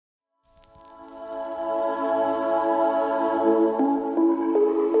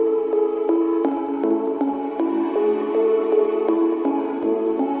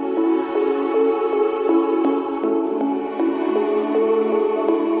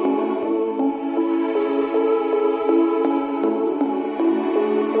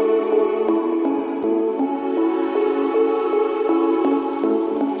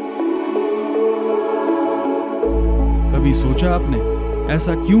सोचा आपने,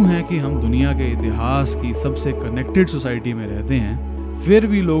 ऐसा क्यों है कि हम दुनिया के इतिहास की सबसे कनेक्टेड सोसाइटी में रहते हैं, फिर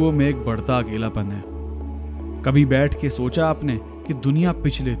भी लोगों में एक बढ़ता अकेलापन है? कभी बैठ के सोचा आपने कि दुनिया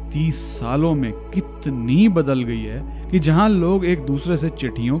पिछले 30 सालों में कितनी बदल गई है कि जहां लोग एक दूसरे से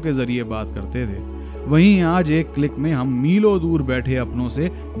चिट्ठियों के जरिए बात करते थे, वहीं आज एक क्लिक में हम मीलों दूर बैठे अपनों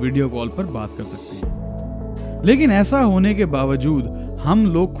से वीडियो कॉल पर बात कर सकते हैं। लेकिन ऐसा होने के बावजूद हम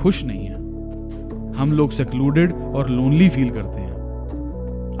लोग खुश नहीं हैं। हम लोग सेक्लूडेड और लोनली फील करते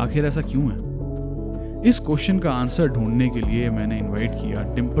हैं। आखिर ऐसा क्यों है? इस क्वेश्चन का आंसर ढूंढने के लिए मैंने इनवाइट किया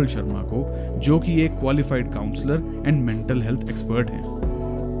डिंपल शर्मा को, जो कि एक qualified counsellor and mental health expert हैं।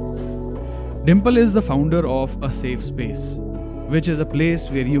 Dimple is the founder of a safe space, which is a place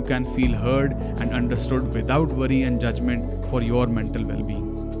where you can feel heard and understood without worry and judgment for your mental well-being.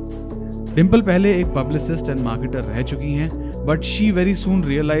 Dimple पहले एक publicist and marketer रह चुकी हैं, but she very soon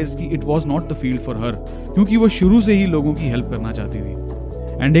realised कि it was not the field for her, क्योंकि वो शुरू से ही लोगों की हेल्प करना चाहती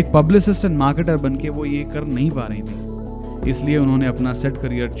थी एंड एक पब्लिसिस्ट एंड मार्केटर बनके वो ये कर नहीं पा रही थी। इसलिए उन्होंने अपना सेट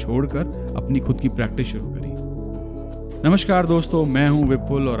करियर छोड़कर अपनी खुद की प्रैक्टिस शुरू करी। नमस्कार दोस्तों, मैं हूं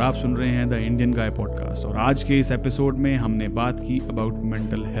विपुल और आप सुन रहे हैं द इंडियन गाय पॉडकास्ट। और आज के इस एपिसोड में हमने बात की अबाउट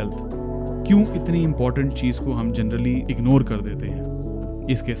मेंटल हेल्थ। क्यों इतनी इंपॉर्टेंट चीज को हम जनरली इग्नोर कर देते हैं।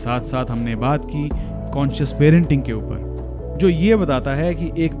 इसके साथ साथ हमने बात की कॉन्शियस पेरेंटिंग के ऊपर, जो ये बताता है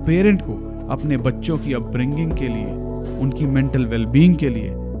कि एक पेरेंट को अपने बच्चों की अपब्रिंगिंग के लिए, उनकी मेंटल वेलबींग के लिए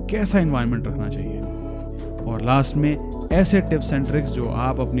कैसा एनवायरनमेंट रखना चाहिए। और लास्ट में ऐसे टिप्स एंड ट्रिक्स जो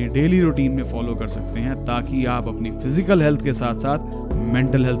आप अपनी डेली रूटीन में फॉलो कर सकते हैं, ताकि आप अपनी फिजिकल हेल्थ के साथ साथ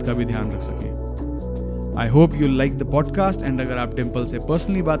मेंटल हेल्थ का भी ध्यान रख सकें। I hope you like the podcast and अगर आप डिंपल से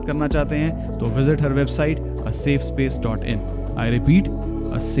पर्सनली बात करना चाहते हैं तो visit her website asafespace.in। I repeat,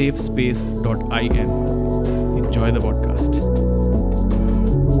 asafespace.in। Enjoy the podcast.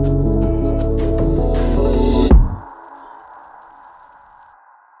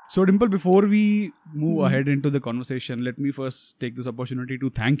 So Dimple, before we move ahead into the conversation, let me first take this opportunity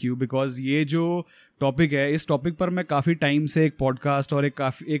to thank you because ये जो टॉपिक है, इस topic पर मैं काफ़ी time से एक podcast और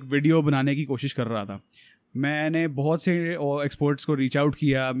एक वीडियो बनाने की कोशिश कर रहा था। मैंने बहुत से एक्सपर्ट्स को रीच आउट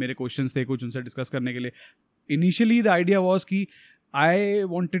किया, मेरे क्वेश्चंस थे कुछ उनसे डिस्कस करने के लिए। इनिशियली द आइडिया वाज कि I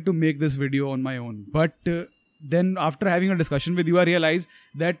wanted to make this video on my own, but then after having a discussion with you I realized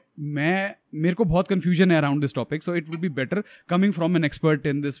that मेरे को बहुत confusion है around this topic, so it would be better coming from an expert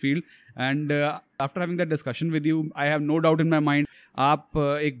in this field and after having that discussion with you I have no doubt in my mind आप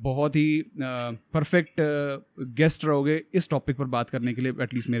एक बहुत ही perfect guest रहोगे इस topic पर बात करने के लिए,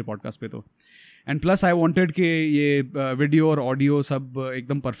 at least मेरे podcast पे तो। एंड प्लस आई वांटेड कि ये वीडियो और ऑडियो सब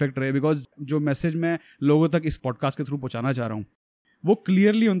एकदम परफेक्ट रहे, बिकॉज जो मैसेज मैं लोगों तक इस पॉडकास्ट के थ्रू पहुंचाना चाह रहा हूँ वो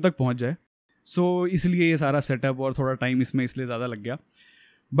क्लियरली उन तक पहुंच जाए। सो इसलिए ये सारा सेटअप और थोड़ा टाइम इसमें इसलिए ज़्यादा लग गया।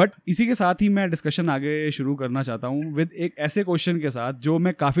 बट इसी के साथ ही मैं डिस्कशन आगे शुरू करना चाहता हूँ विद एक ऐसे क्वेश्चन के साथ जो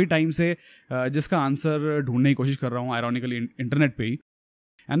मैं काफ़ी टाइम से जिसका आंसर ढूंढने की कोशिश कर रहा हूँ, आयरॉनिकली इंटरनेट पे ही।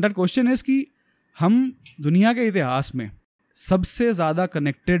 एंड दैट क्वेश्चन इज़ कि हम दुनिया के इतिहास में सबसे ज़्यादा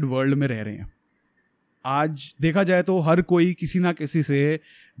कनेक्टेड वर्ल्ड में रह रहे हैं। आज देखा जाए तो हर कोई किसी ना किसी से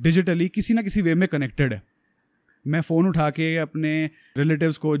डिजिटली किसी ना किसी वे में कनेक्टेड है। मैं फ़ोन उठा के अपने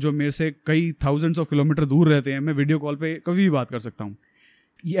रिलेटिव्स को जो मेरे से कई थाउजेंड्स ऑफ किलोमीटर दूर रहते हैं, मैं वीडियो कॉल पे कभी भी बात कर सकता हूँ।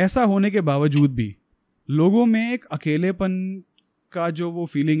 ऐसा होने के बावजूद भी लोगों में एक अकेलेपन का जो वो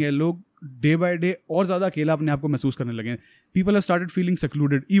फीलिंग है, लोग डे बाय डे और ज़्यादा अकेला अपने आप को महसूस करने लगे हैं। People have started feeling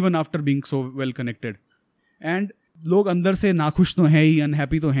secluded even after being so well connected. And लोग अंदर से नाखुश तो हैं ही,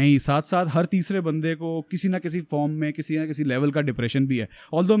 अनहैप्पी तो हैं ही, साथ साथ हर तीसरे बंदे को किसी ना किसी फॉर्म में किसी ना किसी लेवल का डिप्रेशन भी है।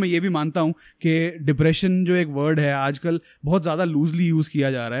 ऑल्दो मैं ये भी मानता हूँ कि डिप्रेशन जो एक वर्ड है आजकल बहुत ज़्यादा लूजली यूज़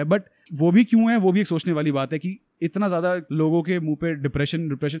किया जा रहा है, बट वो भी क्यों है वो भी एक सोचने वाली बात है कि इतना ज़्यादा लोगों के मुंह पे डिप्रेशन।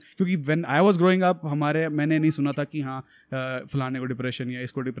 क्योंकि when I was growing up मैंने नहीं सुना था कि हाँ फलाने को डिप्रेशन या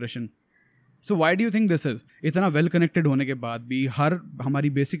इसको depression. So why do you think this is? इतना वेल कनेक्टेड होने के बाद भी, हर हमारी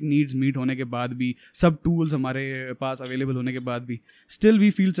बेसिक नीड्स मीट होने के बाद भी, सब टूल्स हमारे पास अवेलेबल होने के बाद भी, still we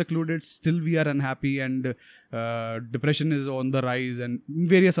feel secluded, still we are unhappy and depression is on the rise and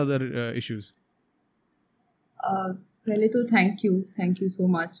various other issues. पहले तो thank you so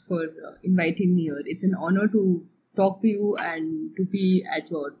much for inviting me here. It's an honour to talk to you and to be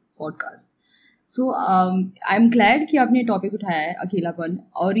at your podcast. So I am glad कि आपने topic उठाया है अकेलापन।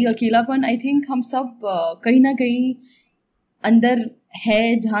 और ये अकेलापन आई थिंक हम सब कहीं ना कहीं अंदर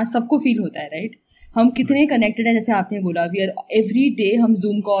है जहाँ सबको फील होता है, राइट? हम कितने कनेक्टेड हैं, जैसे आपने बोला वी आर एवरी डे, हम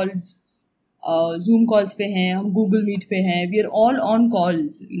जूम कॉल्स पे हैं, हम गूगल मीट पे हैं, we are all on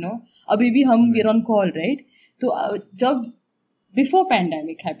calls, you know. अभी भी हम we are on call, right? तो जब before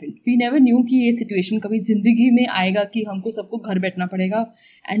pandemic happened we never knew कि ये सिचुएशन कभी जिंदगी में आएगा कि हमको सबको घर बैठना पड़ेगा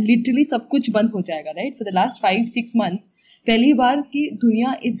एंड लिटरली सब कुछ बंद हो जाएगा, right? For the last 5-6 months पहली बार कि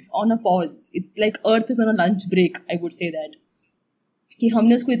दुनिया it's on a pause, it's like earth is on a lunch break, I would say that, कि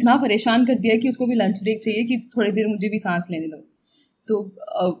हमने उसको इतना परेशान कर दिया कि उसको भी लंच ब्रेक चाहिए कि थोड़ी देर मुझे भी सांस लेने दो. तो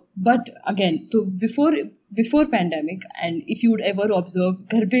बट अगेन, तो before pandemic and if you would ever observe,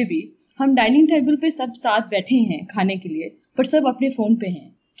 घर पे भी हम डाइनिंग टेबल पे सब साथ बैठे हैं खाने के लिए, पर सब अपने फोन पे हैं,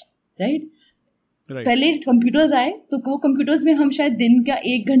 राइट? पहले कंप्यूटर्स आए तो वो कंप्यूटर्स में हम शायद दिन का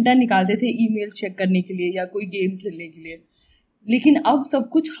 1 घंटा निकालते थे ईमेल चेक करने के लिए या कोई गेम खेलने के लिए, लेकिन अब सब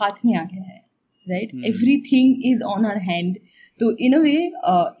कुछ हाथ में आ गया है, right? Everything is on our hand. तो in a way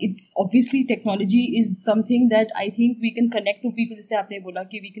it's obviously technology is something that I think we can connect to people, जैसे आपने बोला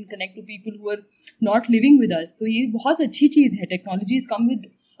कि we can connect to people who are not living with us. तो ये बहुत अच्छी चीज है, technology is come with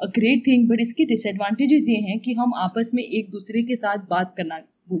a great thing, but इसके डिसएडवांटेजेस ये हैं कि हम आपस में एक दूसरे के साथ बात करना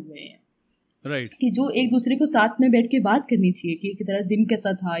भूल गए हैं, राइट? कि जो एक दूसरे को साथ में बैठ के बात करनी चाहिए कि की तरह दिन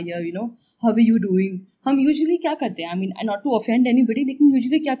कैसा था, या you know how are you doing. हम यूजुअली क्या करते हैं, I mean not to offend anybody, लेकिन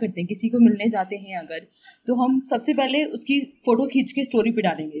यूजुअली क्या करते हैं, किसी को मिलने जाते हैं अगर, तो हम सबसे पहले उसकी फोटो खींच के स्टोरी पे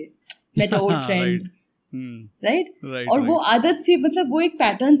डालेंगे, मेट ओल्ड फ्रेंड, राइट? और वो आदत से, मतलब वो एक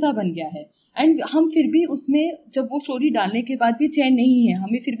पैटर्न सा बन गया है. एंड हम फिर भी उसमें, जब वो स्टोरी डालने के बाद भी चैन नहीं है,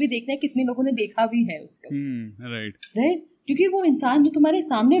 हमें फिर भी देखना है कितने लोगों ने देखा भी है उसको, राइट? क्योंकि वो इंसान जो तुम्हारे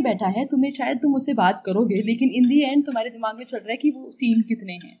सामने बैठा है, तुम्हें शायद तुम उससे बात करोगे, लेकिन इन दी एंड तुम्हारे दिमाग में चल रहा है कि वो सीन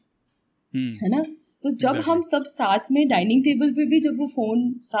कितने हैं, है ना? तो जब हम सब साथ में डाइनिंग टेबल पे भी, जब वो फोन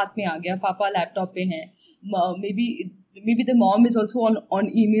साथ में आ गया, पापा लैपटॉप पे हैं, maybe the mom is also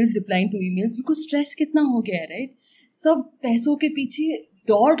on emails, replying to emails, because stress कितना हो गया है, राइट? सब पैसों के पीछे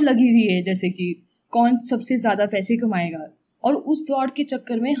दौड़ लगी हुई है, जैसे कि कौन सबसे ज्यादा पैसे कमाएगा, और उस दौड़ के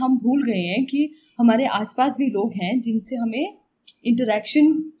चक्कर में हम भूल गए हैं कि हमारे आसपास भी लोग हैं जिनसे हमें इंटरेक्शन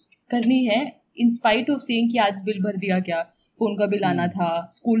करनी है, इन स्पाइट ऑफ सेइंग कि आज बिल भर दिया, क्या फोन का बिल आना था,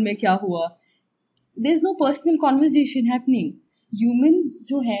 स्कूल में क्या हुआ. There is no personal conversation happening. Humans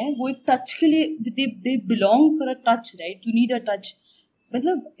जो हैं वो एक टच के लिए, they belong for a touch, right? You need a touch.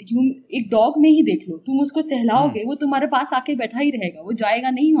 मतलब एक डॉग में ही देख लो, तुम उसको सहलाओगे, वो तुम्हारे पास आके बैठा ही रहेगा, वो जाएगा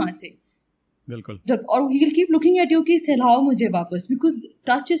नहीं वहां से, बिल्कुल. और he will keep looking at you कि सहलाओ मुझे वापस, because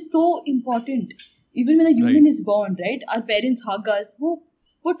touch is so important even when a human is born, right? Our parents hug us,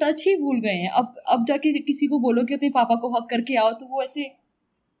 वो टच ही भूल गए हैं. अब जाके किसी को बोलो कि अपने पापा को हक करके आओ, तो वो ऐसे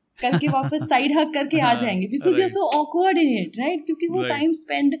करके वापस साइड हक करके आ जाएंगे, because they are so awkward in it, right? क्योंकि वो टाइम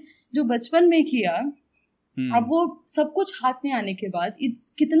स्पेंड जो बचपन में किया, अब वो सब कुछ हाथ में आने के बाद इट्स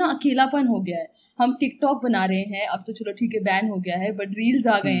कितना अकेलापन हो गया है. हम टिकटॉक बना रहे हैं, अब तो चलो ठीक है बैन हो गया है, बट रील्स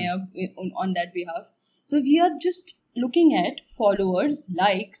आ गए हैं अब on that behalf. So we are just looking at followers,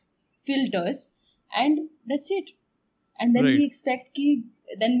 likes, filters, and that's it. And then we expect कि,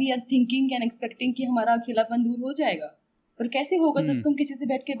 then we are thinking and expecting कि हमारा अकेलापन दूर हो जाएगा. पर कैसे होगा जब तुम किसी से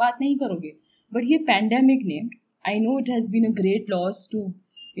बैठ के बात नहीं करोगे? But ये पैंडेमिक ने, I know it has been a great loss to,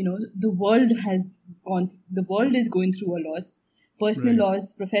 you know, the world is going through a loss, personal loss,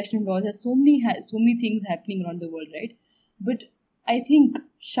 professional loss. There's so many things happening around the world, right? But I think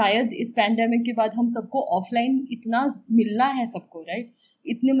शायद इस pandemic के बाद हम सबको offline इतना मिलना है सबको, राइट?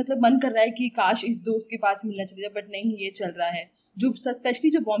 इतने मतलब मन कर रहा है कि काश इस दोस्त के पास मिलना चाहिए, बट नहीं, ये चल रहा है. जो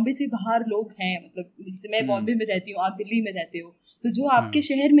स्पेशली जो बॉम्बे से बाहर लोग हैं, मतलब जैसे मैं बॉम्बे में रहती हूँ, आप दिल्ली में रहते हो, तो जो आपके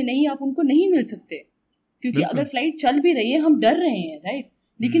शहर में नहीं, आप उनको नहीं मिल सकते, क्योंकि अगर फ्लाइट चल भी रही है, हम डर रहे हैं, राइट?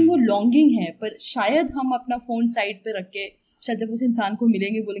 लेकिन वो लॉन्गिंग है. पर शायद हम अपना फोन साइड पे रख के, शायद जब उस इंसान को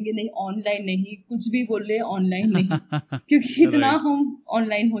मिलेंगे बोलेंगे नहीं, ऑनलाइन नहीं, कुछ भी बोल रहे ऑनलाइन नहीं, क्योंकि इतना हम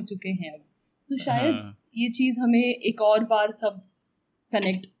ऑनलाइन हो चुके हैं अब. तो शायद ये चीज हमें एक और बार सब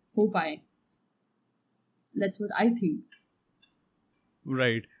कनेक्ट हो पाए. That's what I think.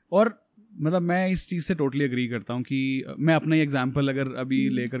 Right. और मतलब मैं इस चीज़ से टोटली एग्री करता हूँ कि मैं अपना ही एग्जांपल अगर अभी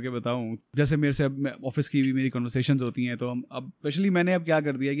लेकर के बताऊँ, जैसे मेरे से अब ऑफिस की भी मेरी कन्वर्सेशंस होती हैं, तो हम अब स्पेशली मैंने अब क्या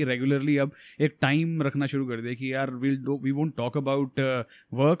कर दिया कि रेगुलरली अब एक टाइम रखना शुरू कर दिया कि यार we won't talk about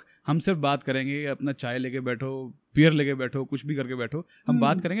work, हम सिर्फ बात करेंगे, अपना चाय लेके बैठो, बियर लेके बैठो, कुछ भी करके बैठो, हम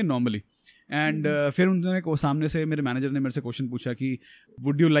बात करेंगे नॉर्मली. एंड फिर उन्होंने सामने से मेरे मैनेजर ने मेरे से क्वेश्चन पूछा कि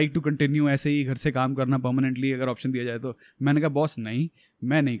would you like to continue ऐसे ही घर से काम करना परमानेंटली, अगर ऑप्शन दिया जाए तो. मैंने कहा बॉस नहीं,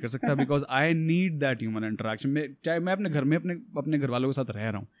 मैं नहीं कर सकता, because I need that human interaction. में चाहे मैं अपने घर में अपने घर वालों के साथ रह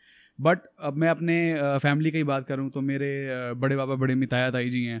रहा हूँ, बट अब मैं अपने फैमिली की ही बात करूँ तो मेरे बड़े पापा बड़े मम्मी ताया ताई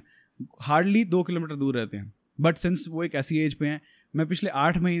जी हैं, हार्डली 2 किलोमीटर दूर रहते हैं, बट सिंस वो एक ऐसी एज पे हैं, मैं पिछले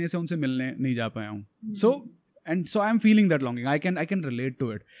 8 महीने से उनसे मिलने नहीं जा पाया हूँ. So and so I am feeling that longing. I can relate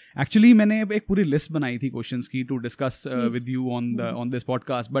to it. Actually मैंने एक पूरी लिस्ट बनाई थी क्वेश्चंस की to discuss with you on this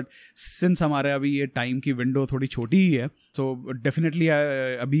podcast, but since हमारे अभी ये टाइम की विंडो थोड़ी छोटी ही है, सो डेफिनेटली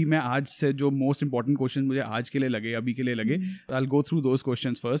अभी मैं आज से जो मोस्ट इंपॉर्टेंट क्वेश्चन मुझे आज के लिए लगे, अभी के लिए लगे, I will go through those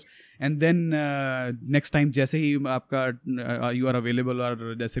questions first, and then next time जैसे ही आपका यू आर अवेलेबल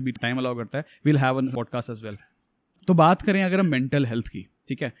और जैसे भी टाइम अलाउ करता है, we'll have a podcast as well. तो बात करें अगर हम मेंटल हेल्थ की,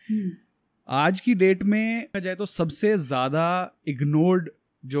 ठीक है, आज की डेट में कहा जाए तो सबसे ज़्यादा इग्नोर्ड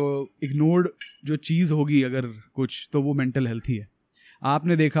जो चीज़ होगी अगर कुछ, तो वो मेंटल हेल्थ ही है.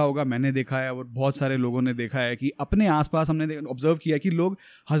 आपने देखा होगा, मैंने देखा है, और बहुत सारे लोगों ने देखा है कि अपने आसपास हमने ऑब्जर्व किया कि लोग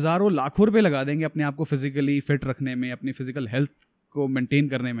हज़ारों लाखों रुपए लगा देंगे अपने आप को फिजिकली फिट रखने में, अपनी फिजिकल हेल्थ को मेंटेन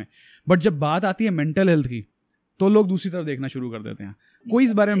करने में, बट जब बात आती है मेंटल हेल्थ की तो लोग दूसरी तरफ देखना शुरू कर देते हैं. कोई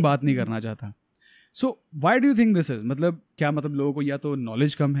इस बारे में बात नहीं करना चाहता. So why do you think this is? मतलब क्या मतलब लोगों को या तो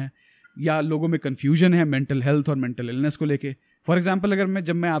नॉलेज कम है या लोगों में कन्फ्यूजन है मेंटल हेल्थ और मेंटल इलनेस को लेके. फॉर एग्जांपल अगर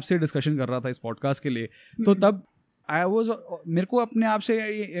जब मैं आपसे डिस्कशन कर रहा था इस पॉडकास्ट के लिए, तो तब मेरे को अपने आप से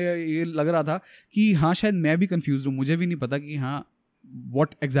ये लग रहा था कि हाँ शायद मैं भी कंफ्यूज हूँ, मुझे भी नहीं पता कि हाँ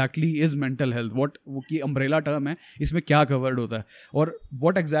what exactly is mental health, what वो की अम्ब्रेला टर्म है, इसमें क्या कवर्ड होता है, और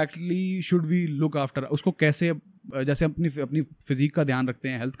what exactly should we look after. उसको कैसे, जैसे अपनी फिजिक का ध्यान रखते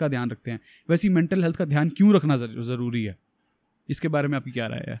हैं, हेल्थ का ध्यान रखते हैं, वैसे ही मेंटल हेल्थ का ध्यान क्यों रखना ज़रूरी है? इसके बारे में आपकी क्या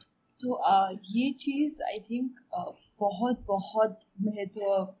राय है? तो ये चीज़ आई थिंक बहुत बहुत महत्व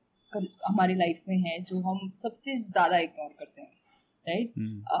हमारी लाइफ में है, जो हम सबसे ज़्यादा इग्नोर करते हैं, राइट.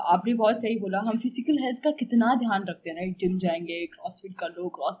 आपने बहुत सही बोला, हम फिजिकल हेल्थ का कितना ध्यान रखते हैं, राइट. जिम जाएंगे, क्रॉसफिट कर लो,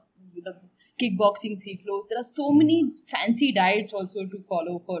 मतलब किक बॉक्सिंग सीख लो. There are so many fancy diets also to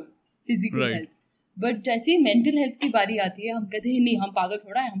follow for physical health. But जैसे मेंटल हेल्थ की बारी आती है, हम कहते हैं नहीं, हम पागल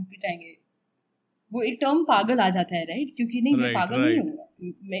थोड़ा है, हम पिटाएंगे. वो एक टर्म पागल आ जाता है, राइट. क्योंकि नहीं, मैं पागल नहीं हूँ,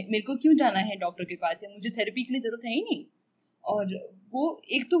 मेरे को क्यों जाना है डॉक्टर के पास, है मुझे थेरेपी के लिए जरूरत है ही नहीं. और वो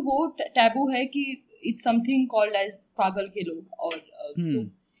एक तो वो टैबू है कि इट्स समथिंग कॉल्ड एज पागल के लोग. और तो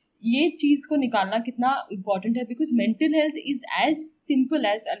ये चीज को निकालना कितना इम्पोर्टेंट है, because mental health is as simple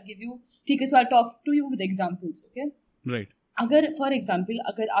as, I give you, ठीक है, so I talk to you with examples, okay. Right. अगर फॉर एग्जांपल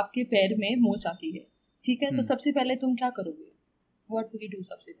अगर आपके पैर में मोच आती है, ठीक है, तो सबसे पहले तुम क्या करोगे? What will you do?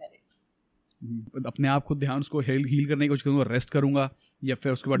 सबसे पहले अपने आप खुद ध्यान उसको हील करने की कोशिश करूंगा, रेस्ट करूंगा, या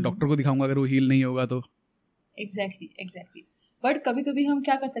फिर उसके बाद डॉक्टर को दिखाऊंगा अगर वो हील नहीं होगा तो. एग्जैक्टली. बट कभी कभी हम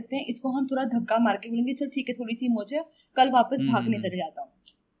क्या कर सकते हैं, इसको हम थोड़ा धक्का मार के बोलेंगे चल ठीक है, थोड़ी सी मोच है, कल वापस भागने चले जाता हूँ,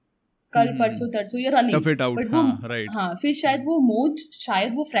 कल परसों तरसों या रनिंग. बट वो हाँ, फिर शायद वो मोच,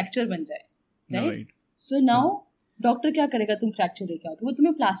 शायद वो फ्रैक्चर बन जाए, राइट. सो नाउ डॉक्टर क्या करेगा? तुम फ्रैक्चर लेके आओ तो वो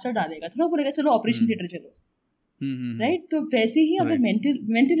तुम्हें प्लास्टर डालेगा, थोड़ा बोलेगा चलो ऑपरेशन थिएटर चलो, राइट. तो वैसे ही अगर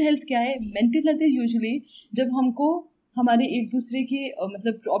मेंटल हेल्थ क्या है, मेंटल हेल्थ यूजुअली जब हमको हमारे एक दूसरे के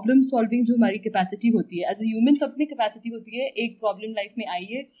मतलब प्रॉब्लम सॉल्विंग जो हमारी कैपेसिटी होती है, एज ए ह्यूमन सब में कैपेसिटी होती है, एक प्रॉब्लम लाइफ में आई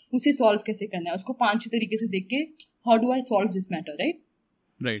है, उसे सॉल्व कैसे करना है, उसको 5-6 तरीके से देख के how do I solve this matter, right.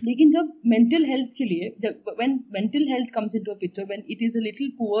 लेकिन जब मेंटल हेल्थ के लिए, when mental health comes into a picture, when it is a little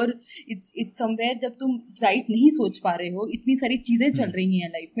poor, it's somewhere, जब तुम राइट नहीं सोच पा रहे हो, इतनी सारी चीजें चल रही हैं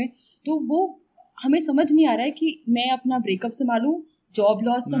लाइफ में, तो वो हमें समझ नहीं आ रहा है कि मैं अपना ब्रेकअप संभालूं, जॉब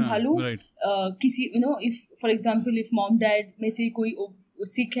लॉस संभालूं, किसी if for example if mom dad में से कोई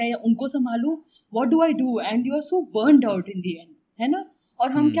सिक है या उनको संभालूं, what do I do, and you are so burned out in the and, है ना.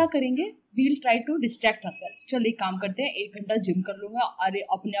 और हम क्या करेंगे, we'll try to distract ourselves. चल एक काम करते हैं, 1 घंटा जिम कर लूंगा, अरे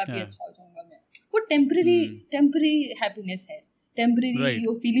अपने आप ही अच्छा हो जाऊंगा मैं. वो टेम्पररी हैप्पीनेस है, temporary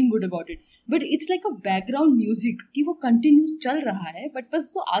you feeling good about it, but it's like a background music कि वो कंटिन्यूस चल रहा है, बट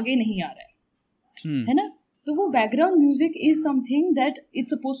बस वो आगे नहीं आ रहा है ना. तो वो background music is something that it's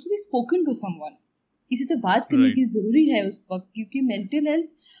supposed to be spoken to someone. किसी से बात करने की जरूरी है उस वक्त, क्योंकि मेंटल हेल्थ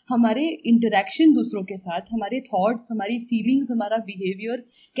हमारे इंटरेक्शन दूसरों के साथ, हमारे थॉट्स, हमारी फीलिंग्स, हमारा बिहेवियर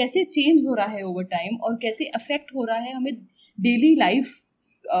कैसे चेंज हो रहा है ओवर टाइम, और कैसे अफेक्ट हो रहा है हमें डेली लाइफ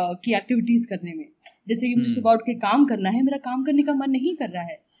की एक्टिविटीज करने में. जैसे कि मुझे सुबह उठ के काम करना है, मेरा काम करने का मन नहीं कर रहा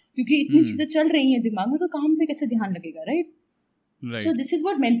है क्योंकि इतनी चीजें चल रही हैं दिमाग में, तो काम पे कैसे ध्यान लगेगा, right. So this is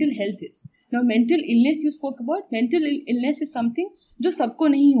what mental health is. Now mental illness you spoke about, mental illness is something जो सबको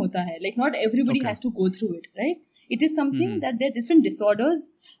नहीं होता है, like not everybody has to go through it, right. It is something that there are different disorders,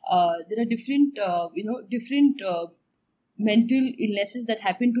 there are different mental illnesses that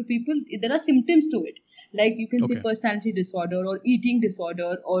happen to people. There are symptoms to it, like you can say personality disorder or eating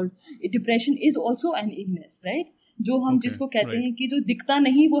disorder, or depression is also an illness, right. जो हम जिसको कहते हैं कि जो दिखता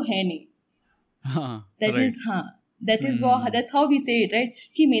नहीं वो है नहीं, that's how we say it, right,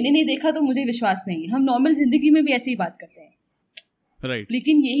 कि मैंने नहीं देखा तो मुझे विश्वास नहीं. हम नॉर्मल जिंदगी में भी ऐसे ही बात करते हैं, right.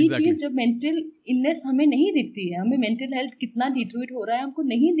 लेकिन यही चीज जब मेंटल इलनेस हमें नहीं दिखती है, हमें मेंटल हेल्थ कितना डिट्रोइट हो रहा है हमको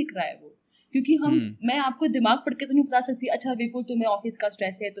नहीं दिख रहा है वो, क्योंकि मैं आपको दिमाग पढ़ के तो नहीं बता सकती, अच्छा विपुल तुम्हें ऑफिस का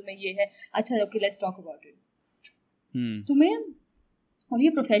स्ट्रेस है, तुम्हें ये है, अच्छा okay let's talk about it. तुम्हें, और ये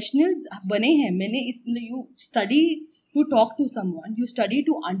प्रोफेशनल्स बने हैं, मैंने इस, you study to talk to someone, you study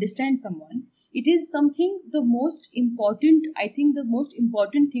to understand someone, it is something the most important, I think the most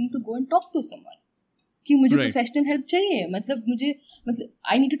important thing to go and talk to someone, कि मुझे professional help चाहिए, मतलब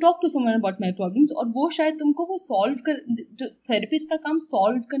I need to talk to someone about my problems, और वो शायद तुमको वो solve कर, जो थेरेपिस्ट का काम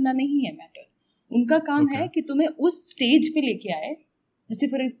सॉल्व करना नहीं है मैटर, उनका काम है कि तुम्हें उस स्टेज पे लेके आए। जैसे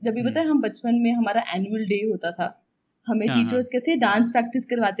फिर जब भी बताया, हम बचपन में हमारा एनुअल डे होता था, हमें टीचर्स कैसे डांस प्रैक्टिस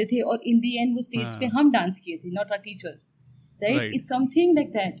करवाते थे, और इन दी एंड वो स्टेज पे हम डांस किए थे, not our teachers, right? It's something like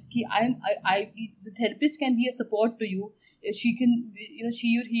that ki the therapist can be a support to you, she can,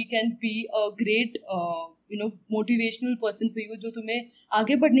 she or he can be a great motivational person for you, जो तुम्हें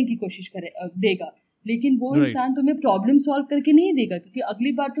आगे बढ़ने की कोशिश करे देगा, लेकिन वो इंसान तुम्हें प्रॉब्लम सॉल्व करके नहीं देगा, क्योंकि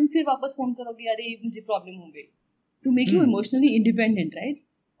अगली बार तुम फिर वापस फोन करोगे, अरे मुझे प्रॉब्लम हो गई, to make you emotionally independent, right?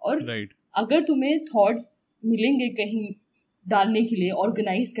 और अगर तुम्हें थॉट्स मिलेंगे कहीं डालने के लिए,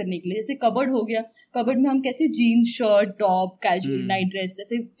 ऑर्गेनाइज करने के लिए, जैसे कबर्ड हो गया, कबर्ड में हम कैसे jeans, shirt, top, casual, night dress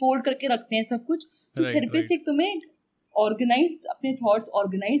जैसे फोल्ड करके रखते हैं सब कुछ, तो थेरेपिस्ट एक तुम्हें ऑर्गेनाइज, अपने थॉट्स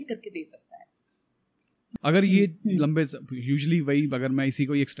ऑर्गेनाइज करके दे सकता है। अगर ये लंबे, यूजुअली वही, अगर मैं इसी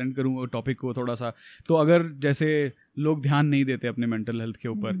को एक्सटेंड करूँ टॉपिक को थोड़ा सा, तो अगर जैसे लोग ध्यान नहीं देते अपने मेंटल हेल्थ के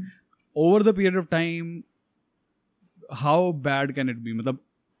ऊपर over the period of time, how bad can it be? मतलब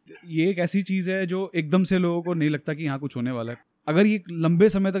ये एक ऐसी चीज़ है जो एकदम से लोगों को नहीं लगता कि यहाँ कुछ होने वाला है, अगर ये लंबे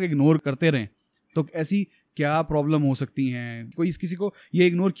समय तक इग्नोर करते रहें तो ऐसी क्या प्रॉब्लम हो सकती हैं? किसी को ये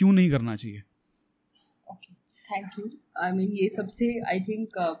इग्नोर क्यों नहीं करना चाहिए? Okay, thank you. I mean ये सबसे आई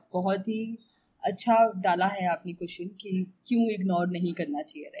थिंक बहुत ही अच्छा डाला है आपने क्वेश्चन कि क्यों इग्नोर नहीं करना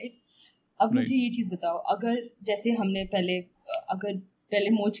चाहिए, राइट? अब मुझे ये चीज़ बताओ, अगर जैसे हमने पहले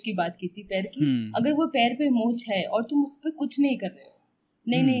मोच की बात की थी, पैर की, अगर वो पैर पे मोच है और तुम उस पर कुछ नहीं कर रहे हो,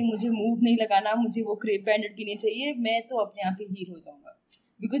 नहीं मुझे मूव नहीं लगाना, मुझे वो क्रेप बैंडेड भी नहीं चाहिए, मैं तो अपने आप ही हील हो जाऊंगा,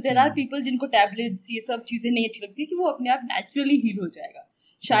 बिकॉज देयर आर पीपल जिनको टैबलेट्स ये सब चीजें नहीं अच्छी लगती, कि वो अपने आप नेचुरली हील हो जाएगा,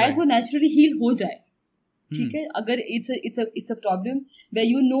 शायद वो नेचुरली हील हो जाए, ठीक है? अगर it's a problem where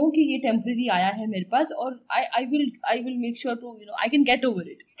you know कि ये टेम्परेरी आया है मेरे पास, और I will make sure to I can get over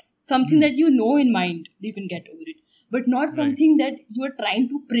it, something that you know in mind you can get over it, but not something that you are trying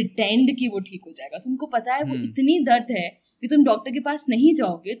to pretend कि वो ठीक हो जाएगा। तुमको पता है वो इतनी दर्द है कि तुम डॉक्टर के पास नहीं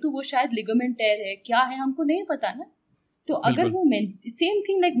जाओगे, तो वो शायद लिगामेंट टेयर है, क्या है हमको नहीं पता ना। तो अगर वो same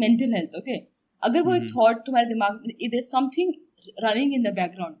thing like mental health, okay, अगर वो एक थॉट तुम्हारे दिमाग में, there is something running in the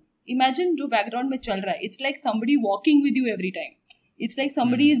background, imagine जो बैकग्राउंड में चल रहा है, it's like somebody walking with you every time, it's like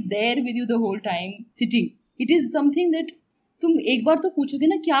somebody is there with you the whole time sitting, it is something that तुम एक बार तो पूछोगे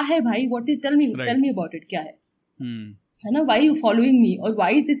ना, क्या है भाई, what is, tell me about it, क्या है, है ना, वाई यू फॉलोइंग मी, और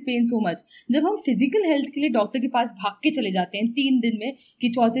why is this pain so much. जब हम फिजिकल हेल्थ के लिए डॉक्टर के पास भाग के चले जाते हैं 3 दिन में, कि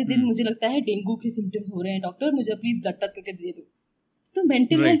चौथे दिन मुझे लगता है डेंगू के सिम्टम्स हो रहे हैं, डॉक्टर मुझे प्लीज ब्लड टेस्ट करके दे दो, तो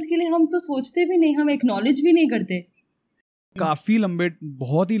मेंटल हेल्थ के लिए हम तो सोचते भी नहीं, हम एक्नॉलेज भी नहीं करते। काफ़ी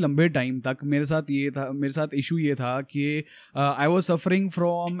बहुत ही लंबे टाइम तक मेरे साथ इशू ये था कि I was suffering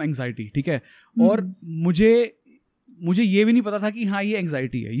from anxiety, ठीक है, और मुझे ये भी नहीं पता था कि हाँ ये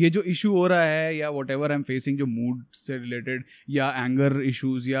एंग्जाइटी है, ये जो इशू हो रहा है या whatever I am facing, जो मूड से रिलेटेड या एंगर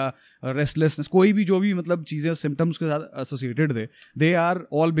इश्यूज या रेस्टलेसनेस, कोई भी जो भी मतलब चीज़ें सिम्टम्स के साथ एसोसिएटेड थे, they are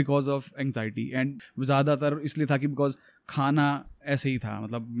all because of anxiety. And ज़्यादातर इसलिए था कि बिकॉज खाना ऐसे ही था,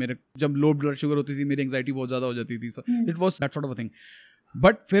 मतलब मेरे जब लो ब्लड शुगर होती थी मेरी एंग्जाइटी बहुत ज़्यादा हो जाती थी, so it was that sort of a thing.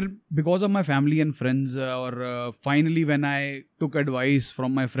 But फिर because of my family and friends, और finally when I took advice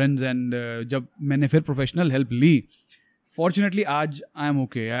from my friends and जब मैंने फिर प्रोफेशनल हेल्प ली, fortunately आज I am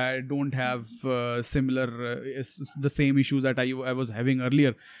okay, I don't have the same issues that I was having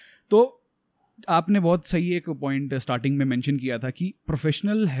earlier। तो आपने बहुत सही एक पॉइंट स्टार्टिंग में मेंशन किया था कि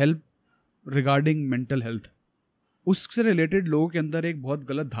professional help regarding mental health, उससे रिलेटेड लोगों के अंदर एक बहुत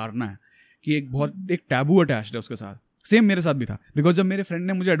गलत धारणा है कि एक टैबू अटैच्ड है उसके साथ। सेम मेरे साथ भी था, बिकॉज जब मेरे फ्रेंड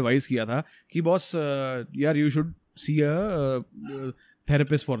ने मुझे एडवाइस किया था कि बॉस यार you should see a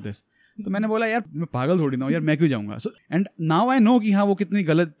therapist for this, तो मैंने बोला यार मैं पागल थोड़ी ना हूँ यार, मैं क्यों जाऊँगा। So and now I know कि हाँ वो कितनी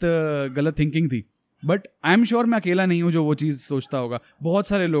गलत थिंकिंग थी, बट आई एम श्योर मैं अकेला नहीं हूँ जो वो चीज़ सोचता होगा। बहुत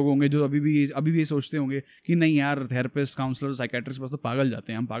सारे लोग होंगे जो अभी भी सोचते होंगे कि नहीं यार थेरेपिस्ट, काउंसलर, साइकेट्रिस्ट के पास तो पागल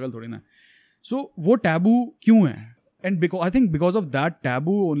जाते हैं, हम पागल थोड़ी ना। सो वो टैबू क्यों है? And I think because of that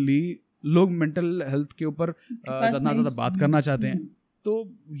taboo only लोग मेंटल हेल्थ के ऊपर ज़्यादा बात करना चाहते हैं,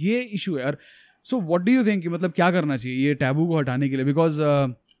 तो ये इशू है यार। So what do you think, मतलब क्या करना चाहिए ये टैबू को हटाने के लिए? बिकॉज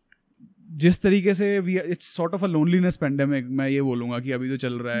जिस तरीके से it's sort of a loneliness pandemic, मैं ये बोलूँगा कि अभी तो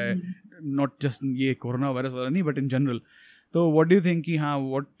चल रहा है, नॉट जस्ट ये कोरोना वायरस वाला नहीं, बट इन जनरल। तो व्हाट डू यू थिंक कि हाँ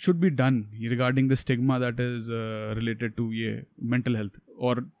what should be done regarding the stigma that is related to ये मेंटल हेल्थ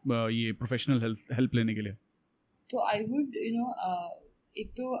और ये प्रोफेशनल हेल्प लेने के लिए? तो आई वुड एक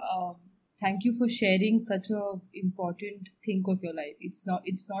तो thank you for sharing such a important thing of your life.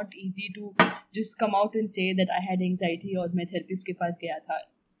 It's not easy to just come out and say that I had anxiety और मैं therapist के पास गया था,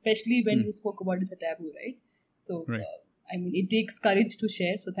 especially when you spoke about it's a taboo, right? So I mean it takes courage to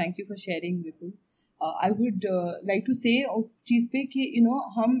share. So thank you for sharing, Vipul. I would like to say उस चीज पे कि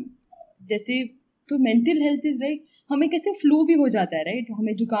हम जैसे तो मेंटल हेल्थ इज लाइक हमें कैसे flu भी हो जाता है, राइट?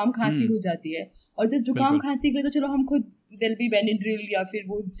 हमें जुकाम खांसी हो जाती है, और जब जुकाम खांसी गए तो चलो हम खुद दिल भी बेनिड्रिल या फिर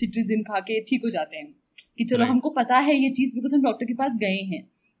वो सिट्रिजिन खा के ठीक हो जाते हैं कि चलो हमको पता है ये चीज बिकॉज हम डॉक्टर के पास गए हैं.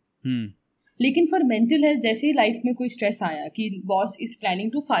 लेकिन फॉर मेंटल हेल्थ जैसे ही लाइफ में कोई स्ट्रेस आया कि boss is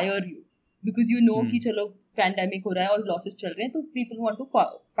planning to fire you because you know कि चलो पैंडेमिक हो रहा है और लॉसेस चल रहे हैं तो people want to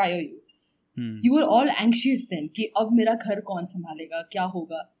fire you. You are all anxious then कि अब मेरा घर कौन संभालेगा, क्या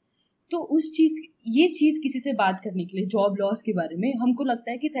होगा. तो उस चीज ये चीज किसी से बात करने के लिए जॉब लॉस के बारे में हमको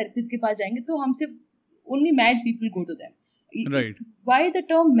लगता है कि थेरेपिस्ट के पास जाएंगे तो हमसे only mad people go to them. Right. Why the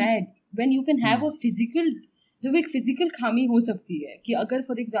term mad when you can have a physical, जो एक फिजिकल खामी हो सकती है कि अगर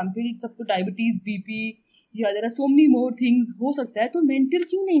फॉर एग्जांपल सबको डायबिटीज, बीपी या there are so many more things हो सकता है, तो मेंटल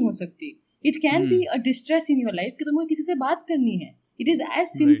क्यों नहीं हो सकती? It can be a distress in your life कि तुम्हें किसी से बात करनी है. It is as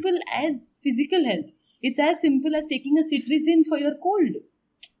simple as physical health. It's as simple as taking a cetirizine for your cold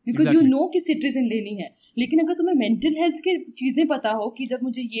because you know कि सिट्रिजिन लेनी है. लेकिन अगर तुम्हें मेंटल हेल्थ की चीजें पता हो कि जब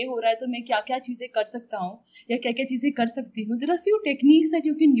मुझे ये हो रहा है तो मैं क्या क्या चीजें कर सकता हूँ या क्या क्या चीजें कर सकती हूँ, there are few techniques that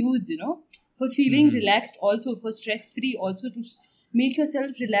you can use for feeling relaxed, also for stress free, also to make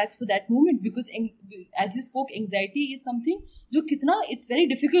yourself relax for that moment. Because as you spoke, anxiety is something जो कितना it's very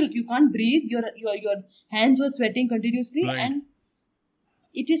difficult. You can't breathe, your hands are sweating continuously and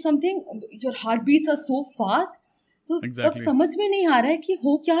it is something, your heart beats are so fast. तो तब समझ में नहीं आ रहा है कि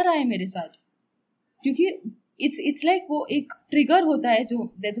हो क्या रहा है मेरे साथ, क्योंकि इट्स लाइक वो एक ट्रिगर होता है जो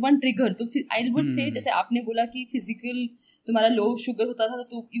दैट्स वन ट्रिगर. तो आई वुड से जैसे आपने बोला कि फिजिकल तुम्हारा लो शुगर होता था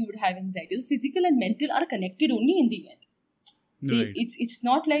तो यू वुड हैव एंजाइटी. तो physical and mental are connected only in the end. It's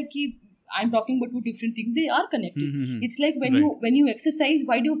not like कि I am talking about two different things, they are connected. It's like when you exercise,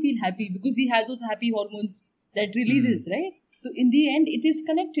 why do you feel happy? Because we have those happy hormones that releases, right? So in the end it is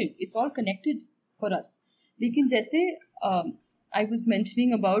connected, it's all connected for us. लेकिन जैसे I was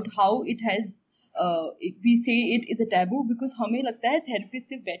mentioning about how it has we say it is a taboo because हमें लगता है therapist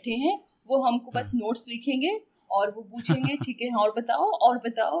सिर्फ बैठे हैं, वो हमको बस नोट्स लिखेंगे और वो पूछेंगे ठीक है और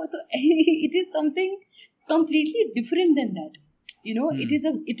बताओ. तो it is something completely different than that.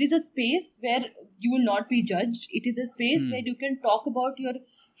 It is a space where you will not be judged. It is a space where you can talk about your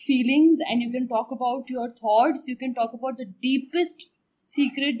feelings and you can talk about your thoughts. You can talk about the deepest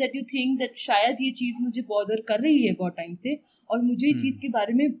secret that you think that शायद ये चीज मुझे bother कर रही है बहुत time से और मुझे ये चीज के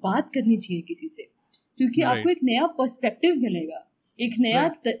बारे में बात करनी चाहिए किसी से, क्योंकि आपको एक नया पर्सपेक्टिव मिलेगा,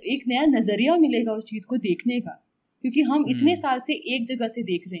 एक नया नजरिया मिलेगा उस चीज को देखने का. क्योंकि हम इतने साल से एक जगह से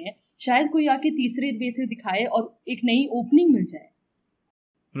देख रहे हैं, शायद कोई आके तीसरे वे से दिखाए और एक नई ओपनिंग मिल जाए.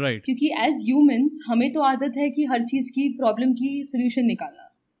 राइट. क्योंकि एज ह्यूमंस हमें तो आदत है कि हर चीज की प्रॉब्लम की सोल्यूशन निकालना.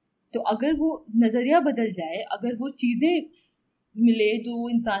 तो अगर वो नजरिया बदल जाए, अगर वो चीजें मिले जो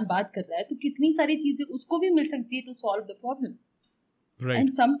इंसान बात कर रहा है, तो कितनी सारी चीजें उसको भी मिल सकती है to solve the problem. And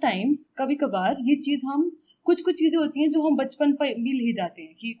sometimes कभी कभार ये चीज हम कुछ चीजें होती हैं जो हम बचपन पर भी ले जाते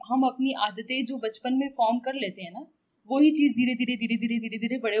हैं कि हम अपनी आदतें जो बचपन में फॉर्म कर लेते हैं ना, वही चीज धीरे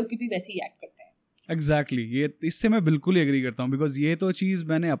धीरे बड़े होकर भी वैसे ही एक्ट करते हैं. एग्जैक्टली. ये इससे मैं बिल्कुल ही एग्री करता हूँ बिकॉज ये तो चीज़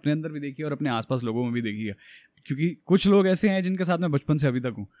मैंने अपने अंदर भी देखी है और अपने आसपास लोगों में भी देखी है. क्योंकि कुछ लोग ऐसे हैं जिनके साथ मैं बचपन से अभी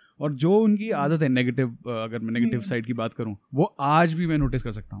तक हूँ और जो उनकी आदत है नेगेटिव, अगर मैं नेगेटिव साइड की बात करूँ, वो आज भी मैं नोटिस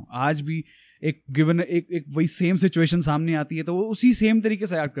कर सकता हूँ. आज भी एक गिवन एक वही सेम सिचुएशन सामने आती है तो वो उसी सेम तरीके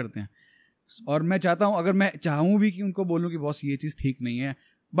से एक्ट करते हैं. और मैं चाहता हूँ, अगर मैं चाहूँ भी कि उनको बोलूँ कि बॉस ये चीज़ ठीक नहीं है,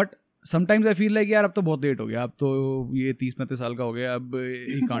 but sometimes I feel like यार अब तो बहुत लेट हो गया, अब तो ये 30-35 साल का हो गया, अब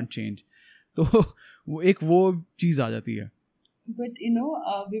ही कांट चेंज. तो वो चीज़ आ जाती है. बट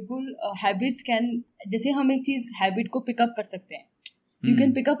विपुल, हैबिट्स कैन, जैसे हम एक चीज हैबिट को पिकअप कर सकते हैं. You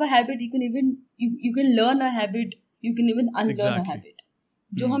can pick up a habit, you can learn a habit, you can even unlearn a habit.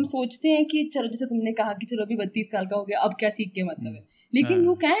 जो हम सोचते हैं कि चलो, जैसे तुमने कहा कि चलो अभी 32 साल का हो गया, अब क्या सीख के मतलब है. लेकिन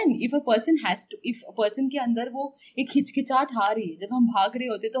you can, if a person के अंदर वो एक हिचकिचाहट आ रही है, जब हम भाग रहे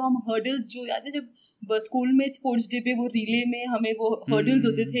होते तो हम हर्डल्स, जो याद है जब स्कूल में स्पोर्ट्स डे पे वो रिले में हमें वो हर्डल्स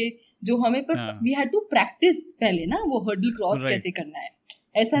होते थे जो हमें, पर वी हैड टू प्रैक्टिस पहले ना वो हर्डल क्रॉस कैसे करना है.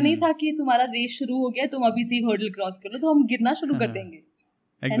 ऐसा नहीं था कि तुम्हारा रेस शुरू हो गया तुम अभी से हर्डल क्रॉस कर लो तो हम गिरना शुरू कर देंगे,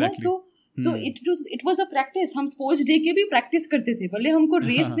 है ना. तो इट वाज अ प्रैक्टिस. हम स्पोर्ट्स डे के भी प्रैक्टिस करते थे, भले हमको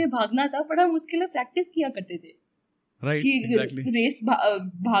रेस में भागना था पर हम उसके लिए प्रैक्टिस किया करते थे. Right, कि exactly. रेस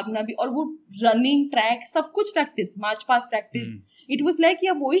भागना भी, और वो रनिंग ट्रैक सब कुछ practice, march past practice. It was like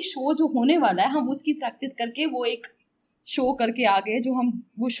या वही शो जो होने वाला है हम उसकी प्रैक्टिस करके वो एक शो करके आ गए जो हम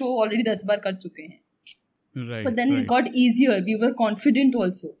वो शो ऑलरेडी 10 बार कर चुके हैं. Right, But then it right. got easier. We were confident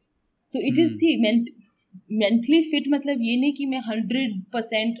also. So it is the mentally fit मतलब ये नहीं कि मैं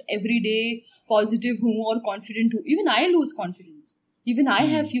 100% every day positive हूँ और confident हूँ. Even I lose confidence. Even I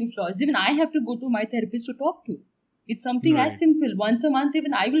have few flaws. Even I have to go to my therapist to talk to. It's something as Right. simple. Once a month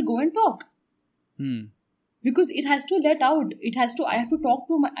even I will go and talk. Because it has to let out. It has to. I have to talk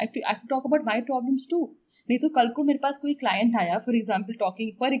to my. I have to talk about my problems too. नहीं तो कल को मेरे पास कोई client आया, for example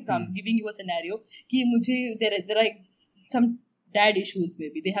giving you a scenario कि मुझे there are some dad issues, may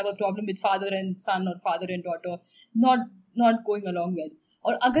be they have a problem with father and सन और father and daughter not going along well.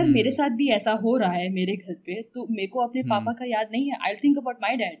 और अगर मेरे साथ भी ऐसा हो रहा है मेरे घर पे, तो मेरे को अपने पापा का याद नहीं है. I will think about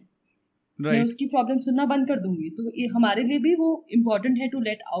my dad. मैं उसकी प्रॉब्लम सुनना बंद कर दूंगी. तो ये हमारे लिए भी वो इम्पोर्टेंट है टू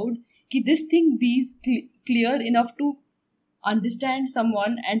लेट आउट कि this thing be clear enough to understand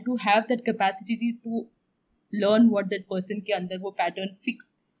someone and to have that capacity to learn what that person के अंदर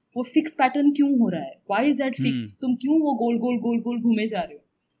वो फिक्स पैटर्न क्यों हो रहा है. Why is that fix? तुम क्यों वो गोल गोल गोल गोल घूमे जा रहे हो?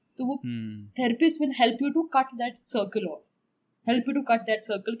 तो वो therapist will help you to cut that circle of, help you to cut that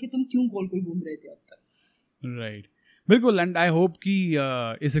circle कि तुम क्यों गोल गोल घूम रहे थे अब तक. राइट, बिल्कुल. एंड आई होप कि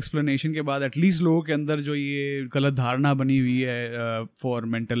इस एक्सप्लेनेशन के बाद एटलीस्ट लोगों के अंदर जो ये गलत धारणा बनी हुई है फॉर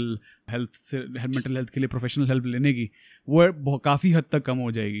मेंटल हेल्थ के लिए प्रोफेशनल हेल्प लेने की, वो काफ़ी हद तक कम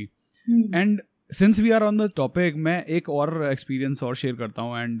हो जाएगी. And since we are on the topic, मैं एक और एक्सपीरियंस और शेयर करता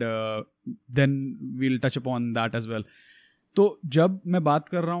हूँ and then we'll touch upon that as well. तो जब मैं बात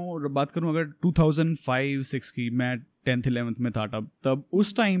करूँ अगर 2005-06 की, मैं 10th 11th में था तब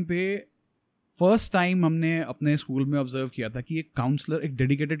उस टाइम पे फर्स्ट टाइम हमने अपने स्कूल में ऑब्जर्व किया था कि एक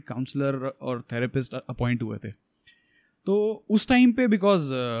डेडिकेटेड काउंसलर और थेरेपिस्ट अपॉइंट हुए थे. तो उस टाइम पे बिकॉज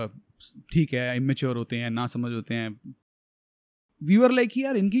ठीक है इमेच्योर होते हैं, ना समझ होते हैं, वी वर लाइक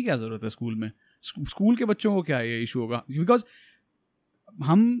यार इनकी क्या ज़रूरत है स्कूल में, स्कूल के बच्चों को क्या ये इशू होगा. बिकॉज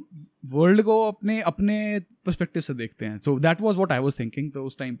हम वर्ल्ड को अपने पर्सपेक्टिव से देखते हैं. So that was what I was thinking. तो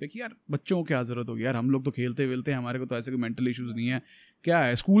उस टाइम पे कि यार बच्चों को क्या ज़रूरत होगी, यार हम लोग तो खेलते वेलते हैं, हमारे को तो ऐसे कोई मेंटल इश्यूज़ नहीं है, क्या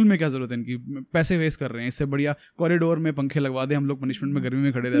है स्कूल में क्या ज़रूरत है इनकी, पैसे वेस्ट कर रहे हैं, इससे बढ़िया कॉरिडोर में पंखे लगवा दें, हम लोग पनिशमेंट में गर्मी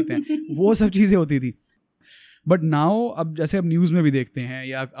में खड़े रहते हैं. वो सब चीज़ें होती थी. बट नाउ अब न्यूज़ में भी देखते हैं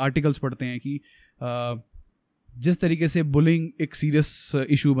या आर्टिकल्स पढ़ते हैं कि जिस तरीके से बुलिंग एक सीरियस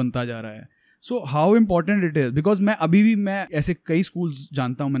इशू बनता जा रहा है. So how important it is, because मैं ऐसे कई स्कूल्स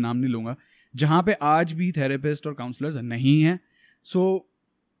जानता हूँ, मैं नाम नहीं लूँगा, जहाँ पे आज भी थेरेपिस्ट और काउंसलर्स नहीं हैं. सो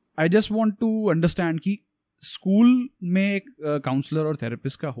I just want to understand कि स्कूल में एक काउंसलर और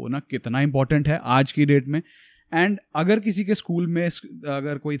थेरेपिस्ट का होना कितना इम्पॉर्टेंट है आज की डेट में. एंड अगर किसी के स्कूल में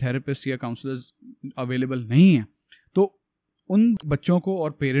अगर कोई थेरेपिस्ट या काउंसलर्स अवेलेबल नहीं है, तो उन बच्चों को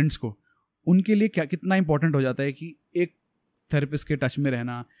और पेरेंट्स को उनके लिए कितना इम्पोर्टेंट हो जाता है कि एक थेरेपिस्ट के टच में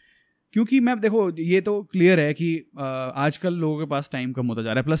रहना. क्योंकि मैं देखो ये तो क्लियर है कि आजकल लोगों के पास टाइम कम होता जा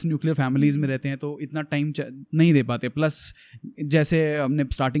रहा है, प्लस न्यूक्लियर फैमिलीज़ में रहते हैं तो इतना टाइम नहीं दे पाते. प्लस जैसे हमने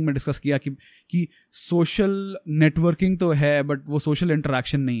स्टार्टिंग में डिस्कस किया कि सोशल नेटवर्किंग तो है बट वो सोशल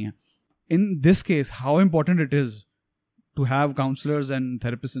इंटरेक्शन नहीं है. In this case how important it is to have counsellors and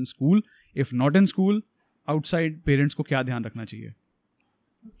therapist in school, if not in school, outside, parents को क्या ध्यान रखना चाहिए?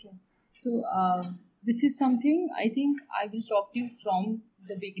 So this is something I think I will talk to you from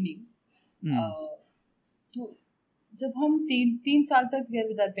the beginning. तो जब हम 3 साल तक we are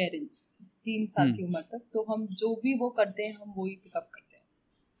with our parents, 3 साल की उम्र तक, तो हम जो भी वो करते हैं हम वही पिकअप करते हैं.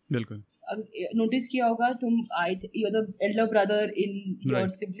 बिल्कुल. नोटिस किया होगा तुम, you are the Elder brother in your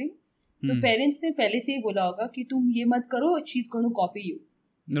sibling, तो पेरेंट्स ने पहले से ही बोला होगा कि तुम ये मत करो, she is going to copy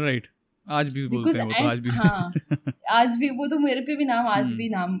you. Right. आज भी बोलते हैं वो तो, आज भी. हाँ, आज भी वो तो मेरे पे भी नाम, आज भी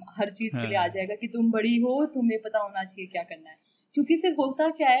नाम हर चीज के लिए आ जाएगा कि तुम बड़ी हो, तुम्हें पता होना चाहिए क्या करना है. क्योंकि फिर होता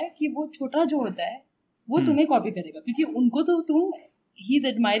क्या है कि वो छोटा जो होता है वो तुम्हें कॉपी करेगा, क्योंकि उनको तो तुम, ही इज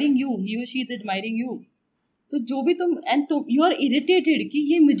एडमायरिंग यू, ही और शी इज एडमायरिंग यू. तो जो भी तुम, एंड तुम यू आर इरिटेटेड कि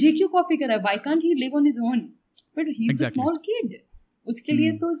ये मुझे क्यों कॉपी कर रहा है, why can't he live on his own, but he is a small kid. उसके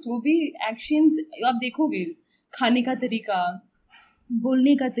लिए तो जो भी एक्शंस आप देखोगे, खाने का तरीका,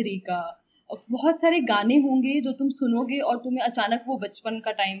 बोलने का तरीका, बहुत सारे गाने होंगे जो तुम सुनोगे और तुम्हें अचानक वो बचपन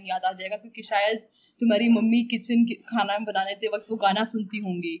का टाइम याद आ जाएगा, क्योंकि शायद तुम्हारी मम्मी किचन खाना बनाने वक्त वो गाना सुनती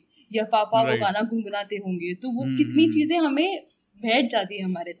होंगी या पापा वो गाना गुनगुनाते होंगे. तो वो कितनी चीजें हमें बैठ जाती है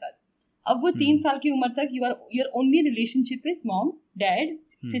हमारे साथ. अब वो 3 साल की उम्र तक your only relationship is mom, dad,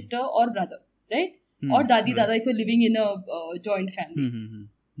 sister और ब्रदर, राइट, और दादी दादा if you living in a joint family.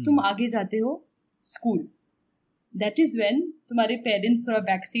 तुम आगे जाते हो स्कूल, दैट इज व्हेन तुम्हारे पेरेंट्स थोड़ा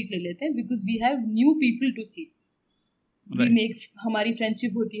बैक सीट ले लेते हैं, because we have new people to C. We make, हमारी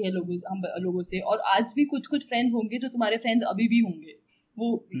फ्रेंडशिप होती है लोगों से, और आज भी कुछ कुछ फ्रेंड्स होंगे जो तुम्हारे फ्रेंड्स अभी भी होंगे, वो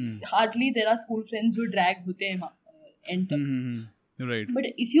hardly there are school friends जो ड्रैग होते हैं एंड तक, right. But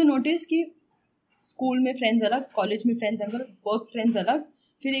if you notice कि स्कूल में फ्रेंड्स अलग, कॉलेज में फ्रेंड्स अलग, वर्क फ्रेंड्स अलग,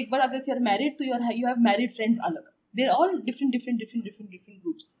 फिर एक बार अगर यू आर मैरिड तो यू हैव मैरिड फ्रेंड्स अलग, दे are all different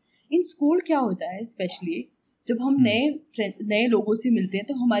groups. In school क्या होता है स्पेशली, जब हम नए लोगों से मिलते हैं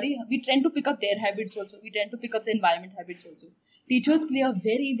तो हमारी we trend to pick up their habits also, we trend to pick up the environment habits also. Teachers play a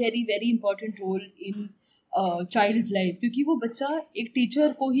very very very important role in child's life, क्योंकि वो बच्चा एक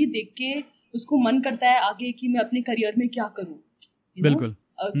टीचर को ही देख के उसको मन करता है आगे कि मैं अपने करियर में क्या करूं, बिल्कुल।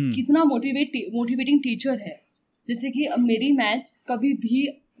 कितना मोटिवेटिंग टीचर है। जैसे कि अब मेरी मैथ्स कभी भी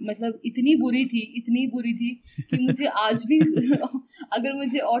मतलब इतनी बुरी थी कि मुझे आज भी अगर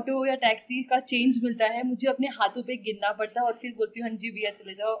मुझे ऑटो या टैक्सी का चेंज मिलता है, मुझे अपने हाथों पे गिनना पड़ता है और फिर बोलती हूँ हाँ जी भैया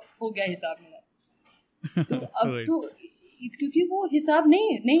चले जाओ, हो गया हिसाब मेरा। तो अब तो क्योंकि वो हिसाब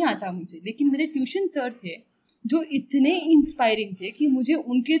नहीं आता मुझे, लेकिन मेरे ट्यूशन सर थे जो इतने इंस्पायरिंग थे कि मुझे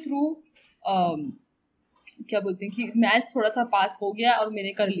उनके थ्रू क्या बोलते हैं कि मैथ्स थोड़ा सा पास हो गया और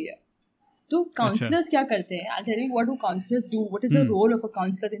मैंने कर लिया। तो काउंसलर्स क्या करते हैं, I'll tell you what do counselors do, what is the role of a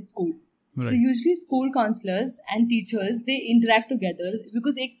counselor in school. So usually school counselors and teachers, they interact together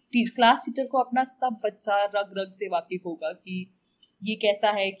because एक क्लास टीचर को अपना सब बच्चा रग रग से वाकिफ होगा कि ये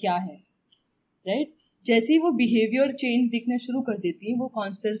कैसा है क्या है, राइट। जैसे ही वो बिहेवियर चेंज दिखना शुरू कर देती है, वो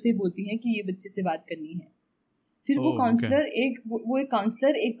काउंसलर से बोलती हैं कि ये बच्चे से बात करनी है। फिर वो काउंसलर एक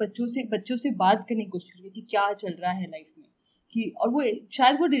काउंसलर एक बच्चों से बात करने की कोशिश करेगी कि क्या चल रहा है लाइफ में, कि और वो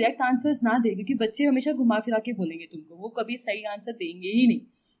शायद वो डायरेक्ट आंसर्स ना दे, क्योंकि बच्चे हमेशा घुमा फिरा के बोलेंगे तुमको, वो कभी सही आंसर देंगे ही नहीं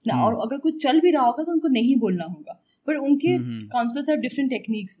ना, और अगर कुछ चल भी रहा होगा तो उनको नहीं बोलना होगा। बट उनके counsellors have different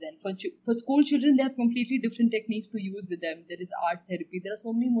techniques then for school children, they have completely different techniques to use with them. There is art therapy, there are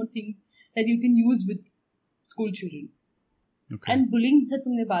so many more things that you can use with school children. And bullying, सच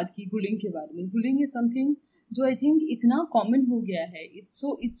तुमने बात की bullying के बारे में, bullying is something जो I think इतना common हो गया है, it's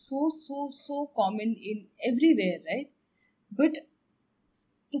so common in everywhere, right. But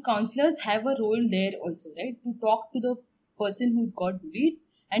so counselors have a role there also, right, to talk to the person who's got bullied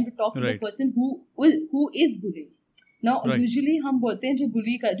and to talk to the person who is bullying. Now usually हम बोलते हैं जो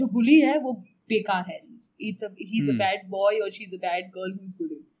bully है वो बेकार है, he's a bad boy or she's a bad girl who's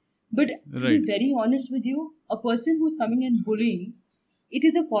bullying. But to be very honest with you, a person who's coming and bullying, it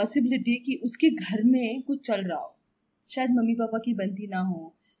is a possibility कि उसके घर में कुछ चल रहा हो, शायद मम्मी पापा की बनती ना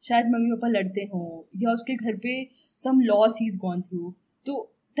हो, शायद मम्मी पापा लड़ते हो, या उसके घर पे some loss he's gone through, तो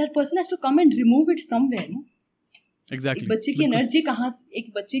that person has to come and remove it somewhere, no? Exactly. एक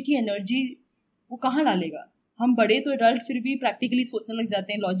बच्चे की एनर्जी वो कहाँ डालेगा? हम बड़े तो एडल्ट फिर भी प्रैक्टिकली सोचने लग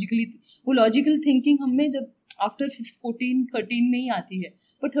जाते हैं, लॉजिकल थिंकिंग हमें जब आफ्टर 14-13 में ही आती है,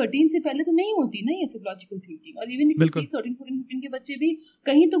 पर 13 से पहले तो नहीं होती ना ये सब लॉजिकल थिंकिंग। और इवन इफ यू सी 13-14-15 के बच्चे भी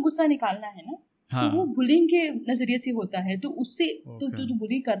कहीं तो गुस्सा निकालना है ना, तो वो बुलिंग के नजरिए से होता है। तो उससे तो जो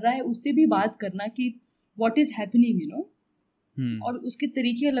बुली कर रहा है उससे भी बात करना कि what is happening, you know. और उसके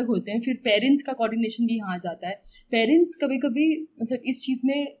तरीके अलग होते हैं। फिर पेरेंट्स का कोऑर्डिनेशन भी यहाँ जाता है। पेरेंट्स कभी कभी मतलब इस चीज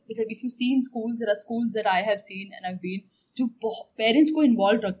में, मतलब if you C in schools, there are schools that I have seen and I have been, जो पेरेंट्स को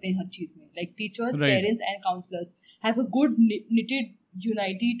इन्वॉल्व रखते हैं हर चीज में, like teachers, parents and counsellors have a good knitted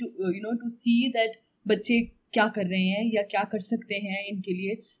unity to you know to see that बच्चे क्या कर रहे हैं या क्या कर सकते हैं, इनके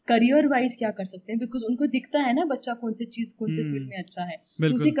लिए करियर वाइज क्या कर सकते हैं, बिकॉज उनको दिखता है ना बच्चा कौन से फील्ड में अच्छा है,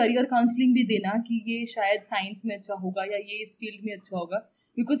 तो उसे करियर काउंसलिंग भी देना कि ये शायद साइंस में अच्छा होगा या ये इस फील्ड में अच्छा होगा,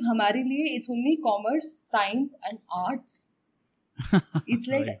 बिकॉज हमारे लिए it's only commerce, science and arts, it's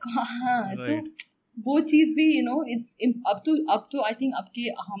like हाँ। तो वो चीज भी यू नो इट्स अब तो आई थिंक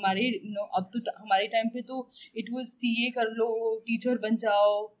हमारे यू नो अब तो हमारे टाइम पे तो इट वाज सीए कर लो, टीचर बन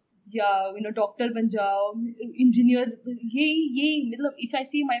जाओ, या यू नो डॉक्टर बन जाओ, इंजीनियर, ये मतलब if I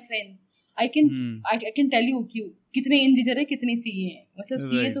see my friends I can tell you कि कितने इंजीनियर है, कितने सीए हैं, मतलब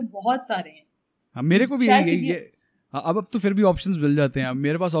सीए तो बहुत सारे हैं। हाँ, मेरे को भी ये अब तो फिर भी ऑप्शंस मिल जाते हैं। अब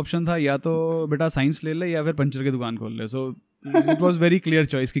मेरे पास ऑप्शन था या तो बेटा साइंस ले ले या फिर पंचर की दुकान खोल ले, so it was very clear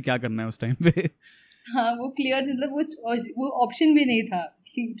choice कि क्या करना है उस टाइम पे। हाँ, वो क्लियर, मतलब वो ऑप्शन भी नहीं था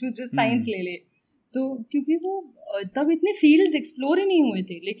कि जो साइंस ले ले, तो क्योंकि वो तब इतने फील्ड्स एक्सप्लोर ही नहीं हुए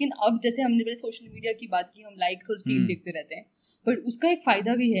थे। लेकिन अब जैसे हमने पहले सोशल मीडिया की बात की, हम लाइक्स और सीन देखते रहते हैं, बट उसका एक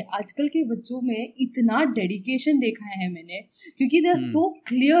फायदा भी है। आजकल के बच्चों में इतना डेडिकेशन देखा है मैंने, क्योंकि they are so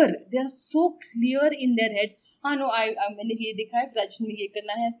clear in their head. हाँ नो, मैंने ये देखा है, ग्रेजुएशन में ये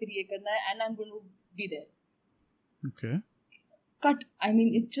करना है, फिर ये करना है, and I am going to be there. Okay, cut, I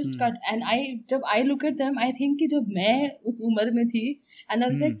mean it's just cut. And जब I look at them, I think कि जब मैं उस उम्र में थी, एंड आई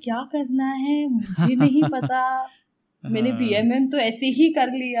वाज लाइक क्या करना है मुझे नहीं पता, मैंने बीएमएम तो ऐसे ही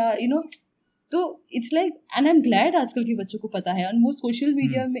कर लिया, यू नो। तो it's like and I am glad आजकल के बच्चों को पता है, और वो सोशल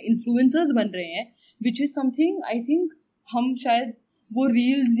मीडिया में इन्फ्लुएंसर्स बन रहे हैं, which is something I think हम शायद वो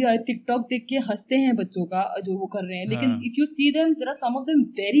रील्स या टिकटॉक देख के हंसते हैं बच्चों का जो वो कर रहे हैं, लेकिन if you see them there are some of them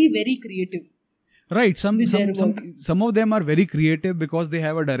very very creative. Right, some of them are very creative because they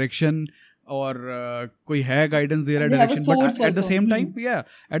have a direction, or कोई है guidance दे रहा है direction, but at the same time,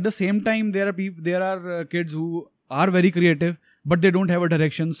 at the same time there are kids who are very creative but they don't have a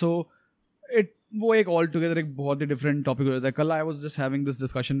direction, so वो एक all together एक बहुत ही different topic हो जाता है. कल I was just having this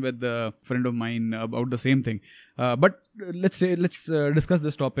discussion with a friend of mine about the same thing, but let's discuss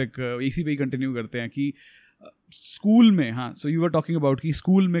this topic. इसी पे ही continue करते हैं कि स्कूल में, हाँ, so you are talking about कि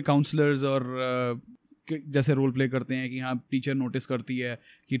स्कूल में काउंसलर्स और जैसे रोल प्ले करते हैं कि हाँ टीचर नोटिस करती है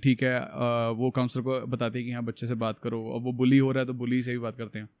कि ठीक है, वो काउंसलर को बताती है कि हाँ बच्चे से बात करो, और वो बुली हो रहा है तो बुली से भी बात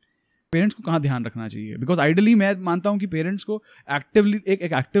करते हैं. पेरेंट्स को कहाँ ध्यान रखना चाहिए? बिकॉज आइडियली मैं मानता हूँ कि पेरेंट्स को एक्टिवली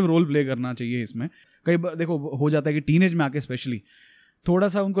एक एक्टिव रोल प्ले करना चाहिए इसमें. कई बार देखो हो जाता है कि टीनेज में आके स्पेशली थोड़ा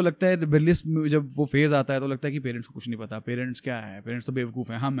सा उनको लगता है, रिबेलियस जब वो फेज आता है तो लगता है कि पेरेंट्स को कुछ नहीं पता, पेरेंट्स क्या है, पेरेंट्स तो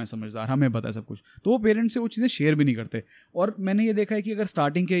बेवकूफ़ हैं, हम मैं समझदार, हमें पता है सब कुछ, तो वो पेरेंट्स से वो चीज़ें शेयर भी नहीं करते. और मैंने ये देखा है कि अगर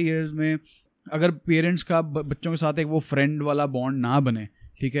स्टार्टिंग के ईयर्स में अगर पेरेंट्स का बच्चों के साथ एक वो फ्रेंड वाला बॉन्ड ना बने,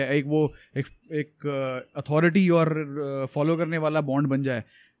 ठीक है, एक वो एक अथॉरिटी और फॉलो करने वाला बॉन्ड बन जाए,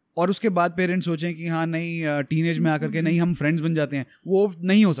 और उसके बाद पेरेंट्स सोचें कि हाँ नहीं टीनेज में आकर के नहीं हम फ्रेंड्स बन जाते हैं, वो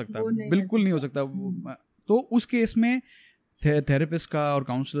नहीं हो सकता, बिल्कुल नहीं हो सकता. तो उस केस में थेरेपिस्ट का और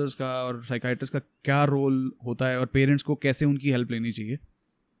काउंसलर्स का और साइकाइट्रिस्ट का क्या रोल होता है, और पेरेंट्स को कैसे उनकी हेल्प लेनी चाहिए?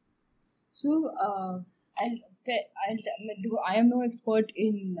 So I am no expert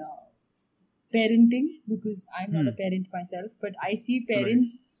in parenting because I am not a parent myself, but I see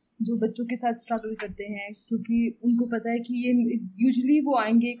parents जो बच्चों के साथ स्ट्रगल करते हैं, क्योंकि उनको पता है कि ये यूजुअली वो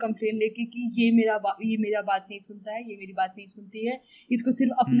आएंगे कंप्लेन लेके कि ये मेरा बात नहीं सुनता है, ये मेरी बात नहीं सुनती है, इसको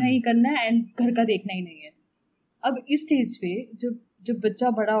सिर्फ अपना ही करना है एंड घर का देखना ही नहीं है. अब इस स्टेज पे जब बच्चा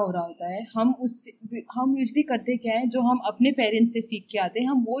बड़ा हो रहा होता है, हम यूजुअली करते क्या है, जो हम अपने पेरेंट्स से सीख के आते हैं,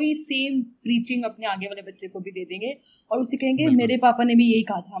 हम वही सेम प्रीचिंग अपने आगे वाले बच्चे को भी दे देंगे, और उसे कहेंगे मेरे पापा ने भी यही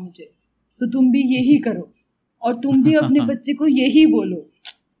कहा था मुझे, तो तुम भी यही करो, और तुम भी अपने बच्चे को यही बोलो,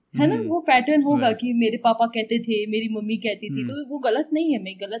 है ना. वो पैटर्न होगा कि मेरे पापा कहते थे, मेरी मम्मी कहती थी, तो वो गलत नहीं है,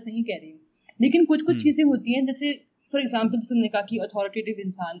 मैं गलत नहीं कह रही हूँ, लेकिन कुछ चीजें होती हैं, जैसे फॉर एग्जाम्पल तुमने कहा कि अथॉरिटेटिव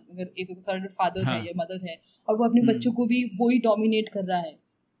इंसान अगर एक अथॉरिटेटिव फादर है या मदर है, और वो अपने बच्चों को भी वही डोमिनेट कर रहा है,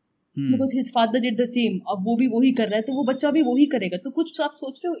 because his father did the same, अब वो भी वही कर रहा है, तो वो बच्चा भी वही करेगा. तो कुछ आप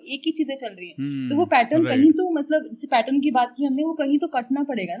सोच रहे हो एक ही चीजें चल रही हैं, तो वो पैटर्न कहीं तो, मतलब जैसे पैटर्न की बात की हमने, वो कहीं तो कटना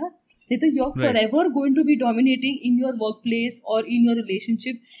पड़ेगा ना, नहीं तो you are forever going to be dominating in your work place और in your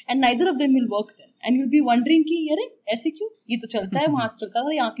relationship, and neither of them will work then, and you will be wondering कि अरे ऐसे क्यों, ये तो चलता है, वहां चलता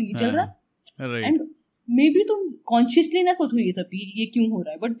था, यहाँ क्यों नहीं चल रहा. एंड मे बी तुम कॉन्शियसली ना सोचो ये क्यों हो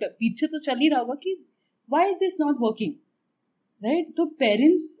रहा है, बट पीछे तो चल ही रहा होगा कि why is this not working, right. तो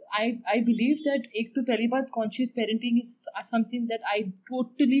पेरेंट्स, आई बिलीव दैट एक तो पहली बात, conscious parenting is something that I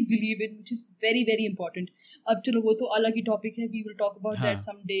totally believe in, which is very very important. अब चलो वो तो अलग ही टॉपिक है, we will talk about that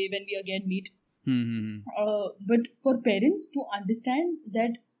some day when we again meet. But for parents to understand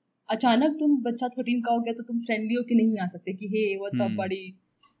that अचानक तुम बच्चा 13 का हो गया तो तुम फ्रेंडली होके नहीं आ सकते कि hey what's up buddy,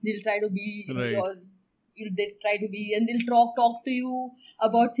 they'll try to be they try to be and they'll talk to you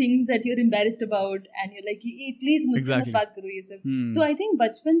about things that you're embarrassed about, and you're like hey, please मुझसे मत बात करो ये सब. तो आई थिंक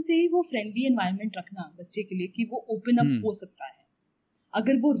बचपन से ही वो फ्रेंडली एनवायरनमेंट रखना बच्चे के लिए कि वो ओपन अप हो सकता है.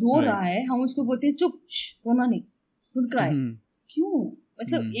 अगर वो रो रहा है, हम उसको बोलते हैं चुप, रोना नहीं, डोंट क्राई. क्यों,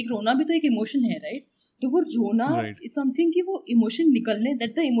 मतलब एक रोना भी तो एक इमोशन है, राइट. तो वो रोना इज समथिंग कि वो इमोशन निकलने,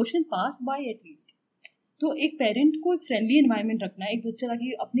 let the emotion pass by at least. तो एक पेरेंट को एक फ्रेंडली एनवायरनमेंट रखना है एक बच्चा,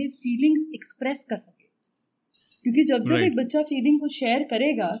 ताकि अपने फीलिंग्स एक्सप्रेस कर सके, क्योंकि जब एक बच्चा फीलिंग को शेयर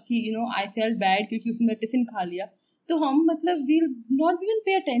करेगा कि you know I felt bad क्योंकि उसने टिफिन खा लिया, तो हम मतलब we not even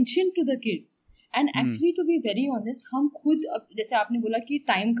pay attention to the kid. And actually to be very honest, हम खुद, जैसे आपने बोला कि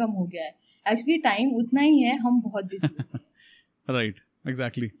टाइम कम हो गया है, एक्चुअली टाइम उतना ही है, हम बहुत बिजी हैं. Right,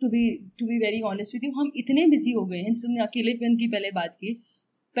 exactly. To be very honest with you, हम इतने बिजी हो गए हैं. जिसने अकेलेपन की पहले बात की,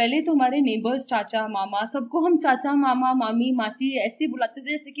 पहले तो हमारे नेबर्स, चाचा मामा, सबको हम चाचा मामा मामी मासी ऐसे बुलाते थे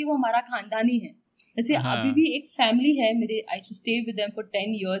जैसे कि वो हमारा खानदान ही है. जैसे अभी भी एक फैमिली है मेरे, I used to stay with them for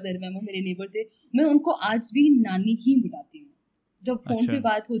 10 years. I remember मेरे नेबर थे, मैं उनको आज भी नानी ही बुलाती हूँ. जब फोन पे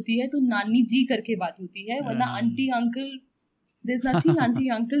बात होती है तो नानी जी करके बात होती है, वरना aunty uncle, there is nothing aunty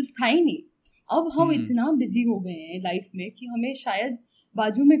uncle था ही नहीं. अब हम इतना बिजी हो गए हैं लाइफ में कि हमें शायद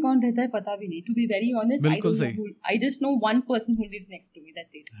बाजू में कौन रहता है पता भी नहीं. To be very honest, I just know one person who lives next to me,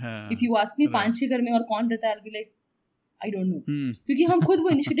 that's it. If you ask me 5-6 घर में और कौन रहता है, I will be like I don't know, क्योंकि हम खुद वो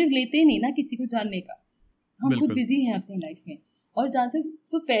इनिशिएटिव लेते ही नहीं ना किसी को जानने का. हम खुद बिजी हैं अपनी लाइफ में. और जहाँ तक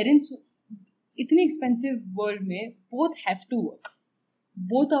तो पेरेंट्स, इतने एक्सपेंसिव वर्ल्ड में both have to work,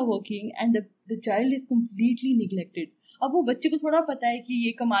 both are working and the child is completely neglected. अब वो बच्चे को थोड़ा पता है कि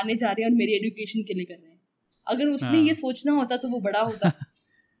ये कमाने जा रहे हैं और मेरी एजुकेशन के लिए कर रहे हैं. अगर उसने ये सोचना होता तो वो बड़ा होता.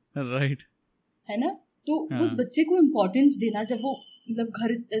 राइट. है ना. तो उस बच्चे को इम्पोर्टेंस देना, जब वो मतलब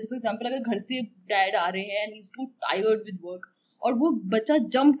घर, जैसे फॉर एग्जांपल अगर घर से डैड आ रहे हैं and he is to tired with work, और वो बच्चा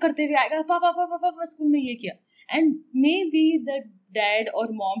जंप करते हुए आएगा, पापा पापा पापा स्कूल में ये किया, and may be that dad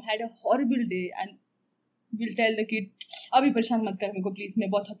और mom had a horrible day and will tell the kid अभी परेशान मत कर मेरे को प्लीज, मैं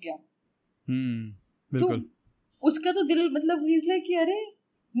बहुत थक गया. बिल्कुल. तो उसका तो दिल मतलब ही इज लाइक कि अरे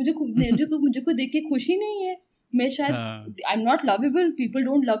मुझे को देख के खुशी नहीं है, मैं शायद I am not lovable, people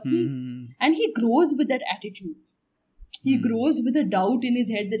don't love me, and he grows with that attitude. He grows with a doubt in his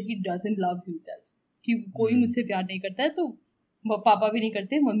head that he doesn't love himself. कि कोई मुझसे प्यार नहीं करता है, तो पापा भी नहीं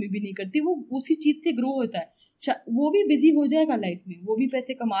करते, मम्मी भी नहीं करती. वो उसी चीज से ग्रो होता है. वो भी बिजी हो जाएगा लाइफ में, वो भी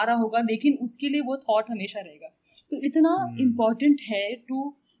पैसे कमा रहा होगा, लेकिन उसके लिए वो थॉट हमेशा रहेगा. तो इतना इम्पोर्टेंट है to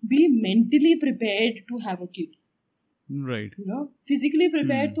be mentally prepared to have a kid. Right. You know, physically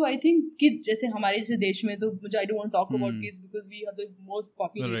prepared. तो आई थिंक किड, जैसे हमारे जैसे देश में, तो मुझे I don't want to talk about kids because we have the most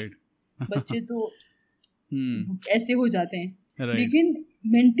population. बच्चे तो ऐसे हो जाते हैं. लेकिन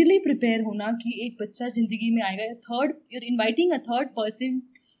मेंटली प्रिपेयर होना कि एक बच्चा जिंदगी में आएगा, third, you're inviting a third person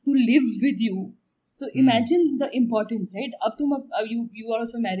to live with you. तो imagine the importance, right? अब तुम you are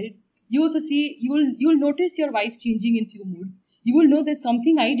also married. You also see, you will notice your wife changing in few moods. You will know there's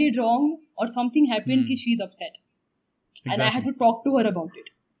something I did wrong or something happened कि she's upset. Exactly. And I have to talk to her about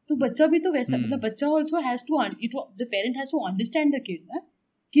it. तो बच्चा भी तो वैसा, मतलब बच्चा also has to, the parent has to understand the kid, ना,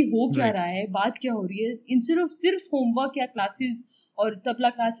 कि हो क्या रहा है, बात क्या हो रही है. इंस्टेड ऑफ सिर्फ होमवर्क या क्लासेस और तबला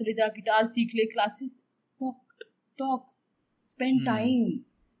क्लास चले जा, गिटार सीख ले, classes, talk, spend time,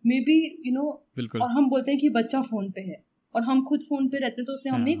 may be, you know. और हम बोलते हैं कि बच्चा फोन पे है और हम खुद फोन पे रहते हैं, तो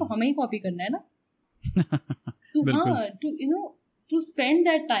उसने हमें ही कॉपी करना है ना. तो हाँ, to you know, to spend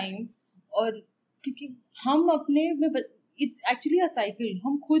that time. और क्योंकि हम अपने में, इट्स एक्चुअली अ साइकिल.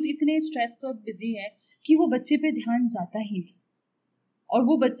 हम खुद इतने स्ट्रेस और बिजी हैं कि वो बच्चे पे ध्यान जाता ही नहीं, और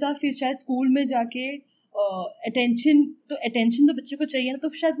वो बच्चा फिर शायद स्कूल में जाके अटेंशन तो बच्चे को चाहिए ना, तो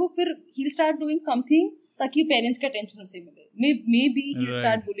शायद वो फिर he'll start doing something ताकि पेरेंट्स का अटेंशन उसे मिले. Maybe he'll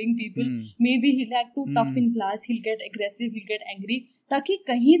start bullying people, maybe he'll act too tough in class, he'll get aggressive, he'll get angry, ताकि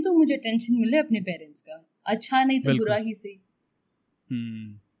कहीं तो मुझे अटेंशन मिले अपने पेरेंट्स का, अच्छा नहीं तो बुरा ही सही.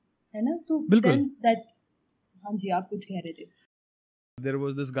 है ना. तो then that, हाँ जी, आप कुछ कह रहे थे. There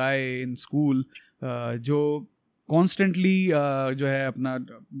was this guy in school जो कॉन्स्टेंटली जो है अपना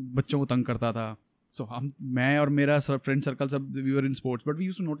बच्चों को तंग करता था. सो मैं और मेरा फ्रेंड सर्कल सब, we were in sports, but we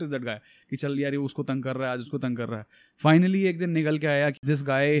used to notice that guy कि चल यार ये उसको तंग कर रहा है, आज उसको तंग कर रहा है. फाइनली एक दिन निकल के आया कि this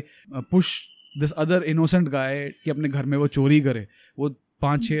guy push this other innocent guy कि अपने घर में वो चोरी करे. वो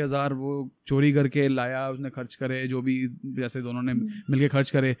 5-6 हज़ार वो चोरी करके लाया, उसने खर्च करे, जो भी जैसे दोनों ने मिलके खर्च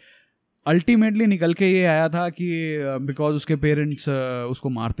करे. अल्टीमेटली निकल के ये आया था कि बिकॉज उसके पेरेंट्स उसको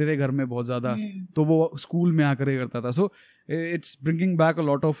मारते थे घर में बहुत ज़्यादा, तो वो स्कूल में आकर ये करता था. So it's bringing back a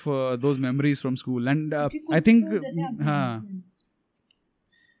lot of those memories from school. And I think हाँ,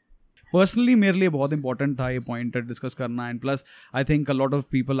 पर्सनली मेरे लिए बहुत इंपॉर्टेंट था ये पॉइंट डिस्कस करना. And plus I think a lot of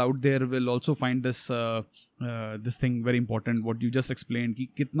people out there will also find this thing very important, what you just explain, कि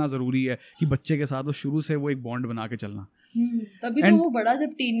कितना ज़रूरी है कि बच्चे के साथ वो शुरू से वो एक बॉन्ड बना के चलना. तभी तो वो बड़ा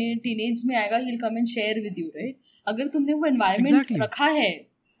जब टीनेज में आएगा, he'll come and share with you, right? अगर तुमने वो एनवायरनमेंट रखा है,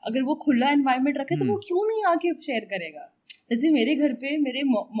 अगर वो खुला एनवायरनमेंट रखा है, तो वो क्यों नहीं आके शेयर करेगा. जैसे मेरे घर पे मेरे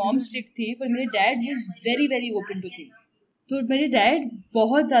मॉम स्ट्रिक्ट थी, पर मेरे dad was very very open to things. तो मेरे डैड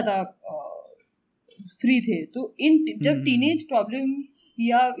बहुत ज्यादा फ्री थे. तो जब टीनेज प्रॉब्लम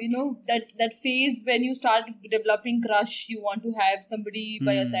या you know that phase when you start developing crush, you want to have somebody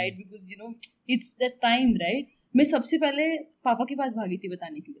by your side because you know it's that time, right? मैं सबसे पहले पापा के पास भागी थी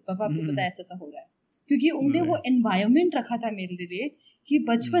बताने के लिए, पापा आपको पता है ऐसा हो रहा है, क्योंकि उन्होंने वो एनवायरनमेंट रखा था मेरे लिए कि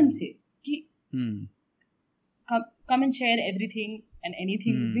बचपन से कि come and share everything and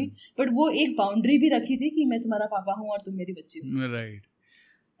anything with me, but वो एक बाउंड्री भी रखी थी कि मैं तुम्हारा पापा हूँ और तुम मेरी बच्ची हो. राइट.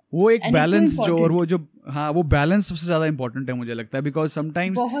 वो एक बैलेंस जो, और वो जो, हाँ, वो बैलेंस सबसे ज़्यादा इंपॉर्टेंट है मुझे लगता है. बिकॉज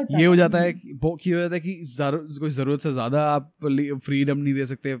समटाइम्स ये हो जाता है कि कोई ज़रूरत से ज़्यादा आप फ्रीडम नहीं दे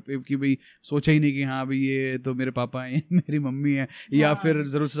सकते कि भाई सोचा ही नहीं कि हाँ भाई ये तो मेरे पापा हैं, मेरी मम्मी है, या फिर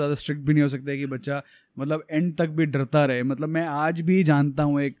ज़रूरत से ज़्यादा स्ट्रिक्ट भी नहीं हो सकते कि बच्चा मतलब एंड तक भी डरता रहे. मतलब मैं आज भी जानता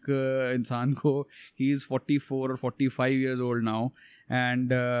हूँ एक इंसान को, ही इज़ 44 और 45 years old now,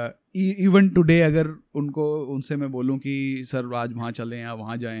 and even today अगर उनसे मैं बोलूँ कि सर आज वहाँ चलें या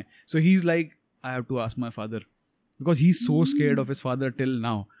वहाँ जाएं, so he is like I have to ask my father because he is so scared of his father till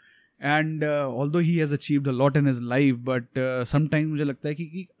now. And although he has achieved a lot in his life, but sometimes मुझे लगता है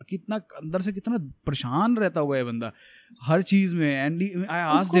कि कितना अंदर से कितना परेशान रहता हुआ है बंदा हर चीज़ में. एंड आई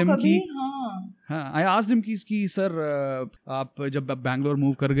आस्क्ड हिम कि आई आस्क्ड हिम कि सर आप जब बैंगलोर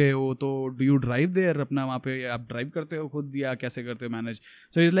मूव कर गए हो तो डू यू ड्राइव देयर, अपना वहाँ पे आप ड्राइव करते हो खुद या कैसे करते हो मैनेज?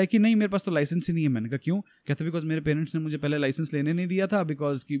 सो इज़ लाइक कि नहीं मेरे पास तो लाइसेंस ही नहीं है. मैंने कहा क्यों? कहते बिकॉज मेरे पेरेंट्स ने मुझे पहले लाइसेंस लेने नहीं दिया था,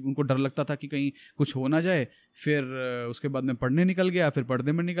 बिकॉज कि उनको डर लगता था कि कहीं कुछ हो ना जाए. फिर उसके बाद में पढ़ने निकल गया, फिर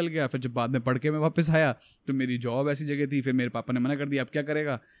पढ़ने में निकल गया, फिर जब बाद में पढ़ के मैं वापस आया तो मेरी जॉब ऐसी जगह थी, फिर मेरे पापा ने मना कर दिया, अब क्या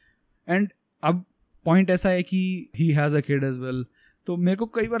करेगा. एंड अब पॉइंट ऐसा है कि he has a kid as well. तो मेरे को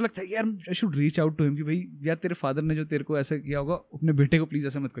कई बार लगता है यार I should reach out to him कि भाई यार तेरे फादर ने जो तेरे को ऐसा किया होगा अपने बेटे को प्लीज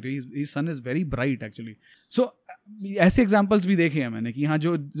ऐसे मत करिए. His son is very bright actually. So ऐसे एग्जांपल्स भी देखे हैं मैंने कि हाँ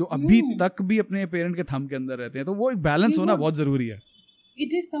जो अभी तक भी अपने पेरेंट के थंब के अंदर रहते हैं, तो वो एक बैलेंस होना बहुत जरूरी है.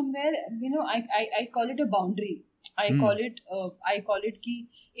 It is somewhere, I call it a boundary. I call it कि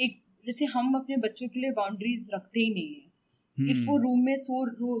एक जैसे हम अपने बच्चों के लिए बाउंड्रीज रखते ही नहीं है. इफ वो रूम में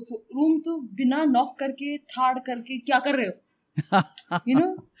रूम तो बिना नॉक करके थाड़ करके क्या कर रहे हो,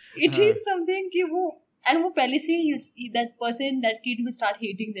 it is something कि वो and वो पहले से that kid will start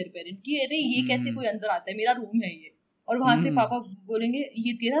hating their parent कि अरे ये कैसे कोई अंदर आता है, मेरा रूम है ये. और वहां से पापा बोलेंगे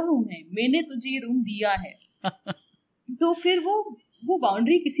ये तेरा रूम है, मैंने तुझे ये रूम दिया है. तो फिर वो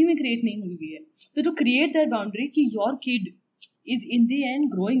बाउंड्री किसी में क्रिएट नहीं हुई है. तो टू क्रिएट दैट बाउंड्री कि your kid is in the end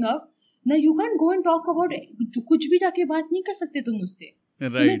growing up, ना you can go and talk about कुछ भी जाके बात नहीं कर सकते तुम उससे.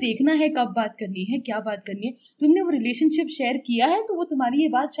 तुम्हें देखना है कब बात करनी है, क्या बात करनी है. तुमने वो रिलेशनशिप शेयर किया है तो वो तुम्हारी ये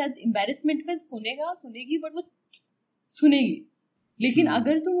बात शायद एम्बैरेसमेंट में सुनेगी बट वो सुनेगी. लेकिन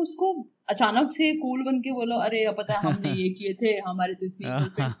अगर तुम उसको अचानक से कूल बन के बोलो अरे पता है हमने ये किए थे, हमारे तो इतनी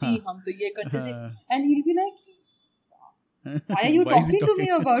गर्लफ्रेंड्स थी, हम तो ये करते थे, and he will be like why are you talking to me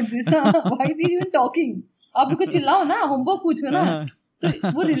about this? Why is he even talking? आप को चिल्लाओ ना, होमवर्क पूछो ना.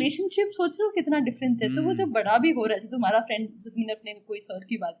 तो वो रिलेशनशिप सोच रहे हो कितना डिफरेंस है. तो वो जब बड़ा भी हो रहा है, तो तुम्हारा फ्रेंड तुमने अपने कोई सर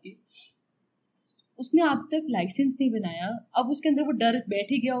की बात की, उसने अब तक लाइसेंस नहीं बनाया, अब उसके अंदर वो डर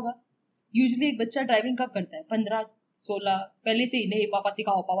बैठ ही गया होगा. यूजुअली एक बच्चा ड्राइविंग कब करता है, 15-16 पहले से ही, नहीं पापा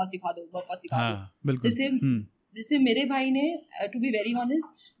सिखाओ, पापा सिखा दो, पापा सिखा दो. जैसे मेरे भाई ने, टू बी वेरी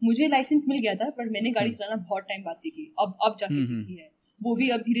ऑनेस्ट, मुझे लाइसेंस मिल गया था पर मैंने गाड़ी चलाना बहुत टाइम बाद सीखी, अब जाके सीखी है. वो भी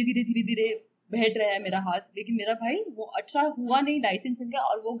अब धीरे धीरे बैठ रहा है मेरा हाथ. लेकिन मेरा भाई वो 18 हुआ नहीं, लाइसेंस मिल गया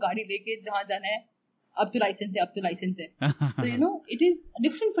और वो गाड़ी लेके जहाँ जाना है अब तो लाइसेंस है. तो it is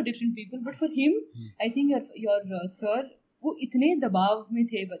different for different people, but for him I think your sir वो इतने दबाव में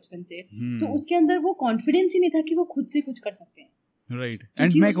थे बचपन से, तो उसके अंदर वो कॉन्फिडेंस ही नहीं था कि वो खुद से कुछ कर सकते हैं. राइट.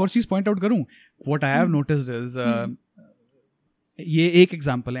 एंड मैं एक और चीज पॉइंट आउट करूं, what I have noticed is, ये एक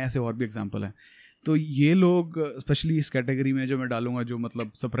एग्जांपल है, ऐसे और भी एग्जांपल है. तो ये लोग स्पेशली इस कैटेगरी में जो मैं डालूंगा, जो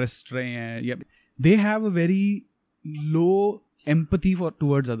मतलब सप्रेस्ड रहे हैं, या they have a very low empathy for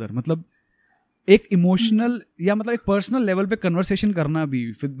towards other. मतलब एक इमोशनल या मतलब एक पर्सनल लेवल पे कन्वर्सेशन करना भी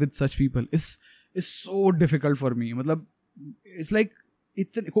with such people is so difficult for me. मतलब इट्स लाइक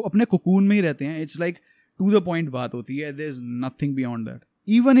इतने अपने कोकून में ही रहते हैं. It's like to the point बात होती है, there is nothing beyond that.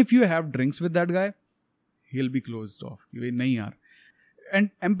 Even if you have drinks with that guy, he will be closed off कि नहीं यार. एंड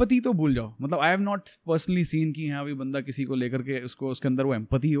एम्पैथी तो भूल जाओ. मतलब I have not personally seen कि हाँ भाई बंदा किसी को लेकर के उसके अंदर वो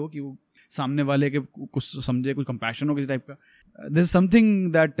एम्पैथी हो कि वो सामने वाले के कुछ समझे, कुछ कंपैशन हो किसी टाइप का. This is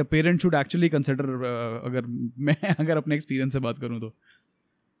something that parent should actually consider. अगर अपने एक्सपीरियंस से बात करूँ तो.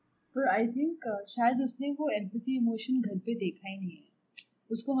 पर आई थिंक शायद उसने वो एम्पैथी इमोशन घर पे देखा ही नहीं है.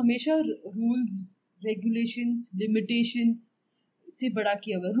 उसको हमेशा रूल्स, रेगुलेशंस, लिमिटेशंस से बड़ा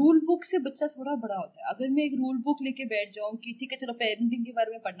किया हुआ. रूल बुक से बच्चा थोड़ा बड़ा होता है. अगर मैं एक रूल बुक लेके बैठ जाऊं कि ठीक है चलो पेरेंटिंग के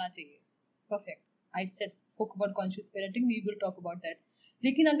बारे में पढ़ना चाहिए, perfect, I said book about conscious parenting, we will talk about that.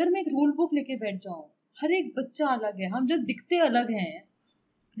 लेकिन अगर मैं एक रूल बुक लेके बैठ जाऊं, हर एक बच्चा अलग है, हम जब दिखते अलग हैं,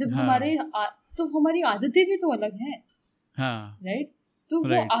 जब तो हमारी आदतें भी तो अलग हैं, राइट. तो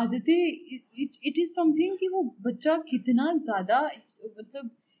वो आदतें, इट इज समथिंग कि वो बच्चा कितना ज्यादा, मतलब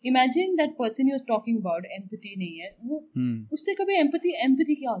imagine that person you are talking about, empathy नहीं है वो. उसने कभी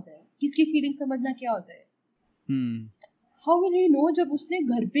एम्पैथी क्या होता है, किसकी फीलिंग समझना क्या होता है, हाउ विल ही नो. जब उसने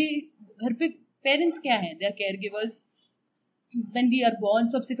घर पे पेरेंट्स क्या है, they are caregivers. When we are born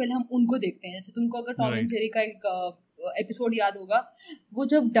सबसे पहले हम उनको देखते हैं. जैसे तुमको अगर टॉम एंड जेरी का एक एपिसोड याद होगा, वो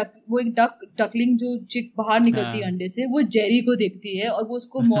जब एक डकलिंग जो चिक बाहर निकलती है अंडे से, वो जेरी को देखती है और वो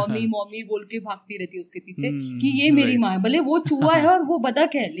उसको मॉमी मॉमी बोल के भागती रहती है उसके पीछे कि ये मेरी माँ है. भले वो चूहा है और वो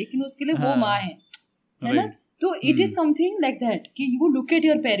बतख है, लेकिन उसके लिए वो माँ है ना. तो it is something like that कि you look at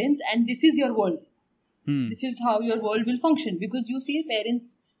your parents and this is your world, this is how your world will function, because you see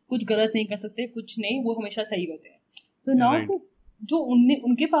parents कुछ गलत नहीं कर सकते, कुछ नहीं, वो हमेशा सही होते हैं. तो नाउ जो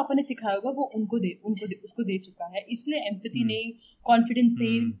उनके पापा ने सिखाया होगा वो उसको दे चुका है, इसलिए एम्पैथी नहीं, कॉन्फिडेंस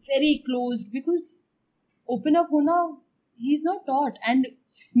नहीं, very closed, because open up होना ही is not taught, and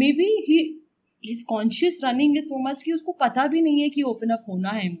maybe he is conscious running is so much कि उसको पता भी नहीं है कि ओपन अप होना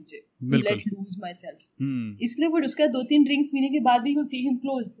है मुझे, लेट लूज माई सेल्फ, इसलिए वो उसका 2-3 ड्रिंक्स पीने के बाद भी see him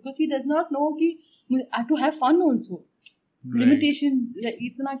close, because he does not know कि I too have fun also, limitations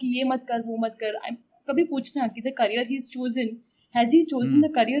इतना कि ये मत कर वो मत कर. कभी पूछना कि the career he is chosen, has he chosen the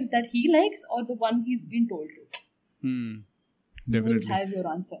career that he likes or the one he's been told to? Definitely. You will have your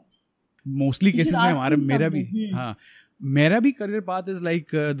answer. Mostly cases में हमारे मेरा भी career path is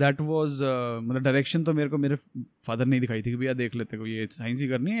like that was, मतलब direction तो मेरे को मेरे father ने दिखाई थी कि भैया देख लेते को ये साइंस ही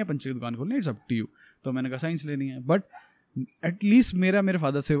करनी है या पंचे की दुकान खोलनी है, इट्स अप टू यू. तो मैंने कहा साइंस लेनी है, बट एटलीस्ट मेरे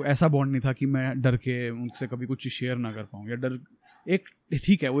फादर से ऐसा बॉन्ड नहीं था कि मैं डर के उनसे कभी कुछ शेयर ना कर पाऊँ, या डर एक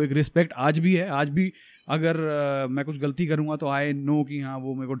ठीक है वो एक रिस्पेक्ट आज भी है. आज भी अगर मैं कुछ गलती करूँगा तो आई नो कि हाँ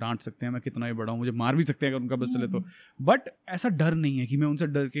वो मेरे को डांट सकते हैं, मैं कितना ही बड़ा हूँ, मुझे मार भी सकते हैं अगर उनका बस चले तो, बट ऐसा डर नहीं है कि मैं उनसे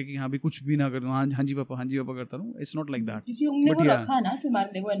डर के कि हाँ भी कुछ भी ना करूँ, हाँ जी पापा करता रहूँ. It's not like that. क्योंकि उन्होंने वो रखा ना तुम्हारे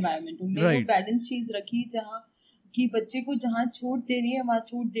लिए वो एनवायरनमेंट, उन्होंने वो बैलेंस चीज रखी जहाँ कि बच्चे को जहाँ छूट देनी है वहाँ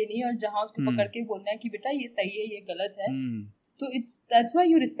छूट देनी है, और जहाँ उसको पकड़ के बोलना है कि बेटा ये सही है ये गलत है. तो that's why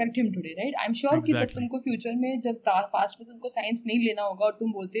you respect him today, right? I'm sure कि जब तुमको फ्यूचर में जब पास्ट में तुमको साइंस नहीं लेना होगा और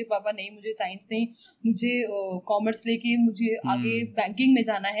तुम बोलते पापा नहीं मुझे साइंस नहीं, मुझे कॉमर्स लेके मुझे आगे बैंकिंग में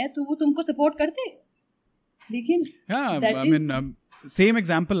जाना है, तो वो तुमको सपोर्ट करते. लेकिन सेम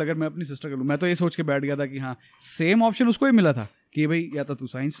एग्जाम्पल अगर मैं अपनी सिस्टर का लूँ, मैं तो ये सोच के बैठ गया था कि हाँ सेम ऑप्शन उसको ही मिला था कि भाई या तो तू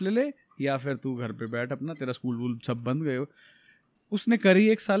साइंस ले ले या फिर तू घर पे बैठ अपना, तेरा स्कूल वूल सब बंद गए हो. उसने करी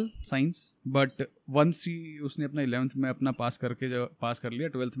 1 साल साइंस, बट वंस ही उसने अपना 11th में अपना पास कर लिया,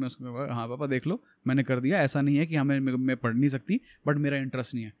 12th में उसको हाँ पापा देख लो मैंने कर दिया, ऐसा नहीं है कि हमें मैं पढ़ नहीं सकती बट मेरा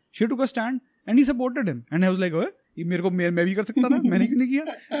इंटरेस्ट नहीं है. She took a stand and he supported him and I was like ओए मेरे को मैं भी कर सकता था, मैंने क्यों नहीं किया,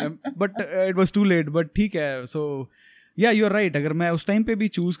 but it was too late. But ठीक है, सो या यू आर राइट, अगर मैं उस टाइम पे भी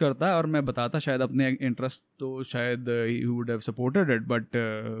चूज करता और मैं बताता शायद अपने इंटरेस्ट तो शायद he would have supported it. But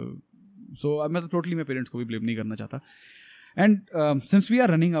so मैं तो टोटली मैं पेरेंट्स को भी ब्लेम नहीं करना चाहता. And since we are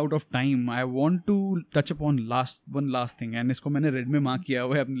running out of time, I want to touch upon one last thing, and इसको मैंने रेड में मार्क किया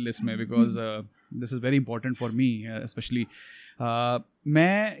हुआ है अपनी लिस्ट में, because this is very important for me, especially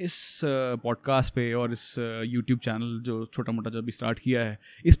मैं इस पॉडकास्ट पे और इस यूट्यूब चैनल जो छोटा मोटा जो भी स्टार्ट किया है,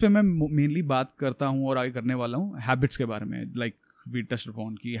 इस पे मैं मेनली बात करता हूँ और आगे करने वाला हूँ हैबिट्स के बारे में. लाइक we touched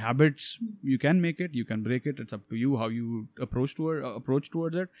upon कि habits you can make it, you can break it, it's up to you how you approach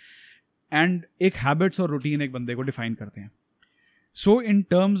towards it. And एक habits और routine एक बंदे को define करते हैं. So in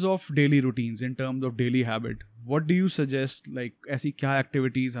terms of daily routines, in terms of daily habit, what do you suggest, like ऐसी क्या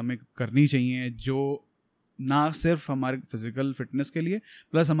activities हमें करनी चाहिए जो ना सिर्फ हमारे फिजिकल फिटनेस के लिए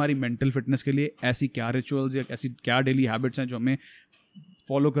प्लस हमारी मेंटल फिटनेस के लिए, ऐसी क्या रिचुअल्स या ऐसी क्या डेली हैबिट्स हैं जो हमें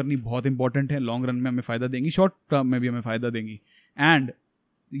फॉलो करनी बहुत इंपॉर्टेंट है, लॉन्ग रन में हमें फ़ायदा देंगी, शॉर्ट टर्म में भी हमें फ़ायदा देंगी. एंड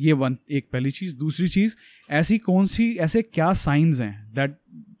ये एक पहली चीज़. दूसरी चीज़, ऐसे क्या साइंस हैं दैट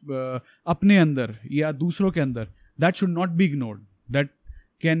अपने अंदर या दूसरों के अंदर that should not be ignored, that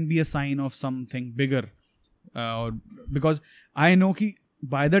can be a sign of something bigger. Because I know कि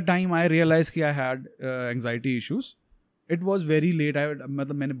by the time I realized कि I had anxiety issues, it was very late.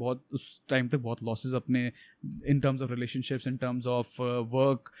 मतलब मैंने बहुत उस टाइम तक बहुत losses अपने in terms of relationships, in terms of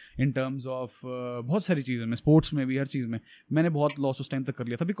work, in terms of बहुत सारी चीज़ें में, sports में भी, हर चीज़ में मैंने बहुत loss उस टाइम तक कर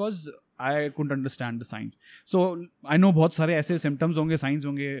लिया था because I couldn't understand the signs. So I know बहुत सारे ऐसे symptoms होंगे, signs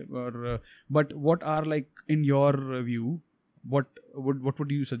होंगे, और but what are like in your view, what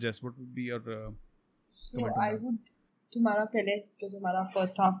would you suggest? What would be your so I would तुम्हारा पहले जो हमारा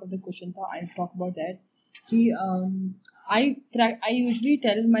first half of the question था, आई टॉक अबाउट दैट कि I usually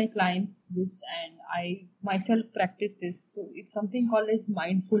tell my clients this and I myself practise this. So it's something called as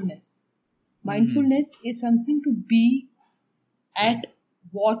mindfulness. Mindfulness is something to be at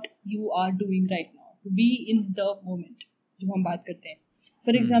what you are doing right now, to be in the moment जो हम बात करते हैं.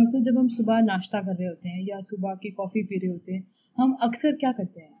 For example जब हम सुबह नाश्ता कर रहे होते हैं या सुबह की कॉफ़ी पी रहे होते हैं, हम अक्सर क्या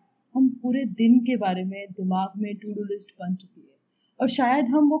करते हैं, हम पूरे दिन के बारे में दिमाग में टू डू लिस्ट बन चुकी है, और शायद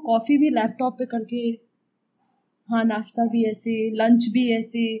हम वो कॉफी भी लैपटॉप पे करके, हाँ नाश्ता भी ऐसे, लंच भी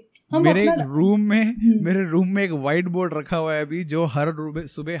ऐसे. हम मेरे रूम में एक व्हाइट बोर्ड रखा हुआ है अभी, जो हर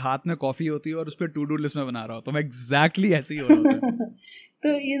सुबह हाथ में कॉफी होती है और उस पर टू डू लिस्ट में बना रहा हूँ, तो मैं एग्जैक्टली ऐसे ही हो रहा होता है.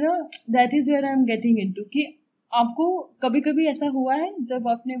 तो you know that is where I am getting into कि आपको कभी कभी ऐसा हुआ है जब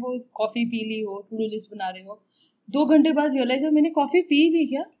आपने वो कॉफी पी ली हो, टू डू लिस्ट बना रहे हो, 2 घंटे बाद रियलाइज हो मैंने कॉफी पी भी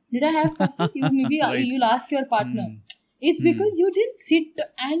क्या? Did I have coffee? Maybe right. You'll ask your partner. It's because you didn't sit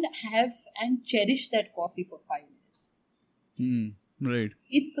and have and cherish that coffee for 5 minutes. Right.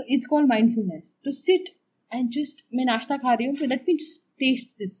 It's called mindfulness. To sit and just मैं नाश्ता खा रही हूँ तो let me just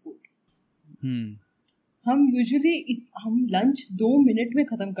taste this food. हम lunch 2 minute में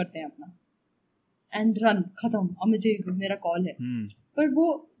खत्म करते हैं अपना एंड रन खत्म, अब मुझे मेरा कॉल है. पर वो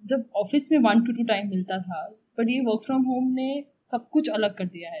जब ऑफिस में 1 to 2 टाइम मिलता था, पर ये वर्क फ्रॉम होम ने सब कुछ अलग कर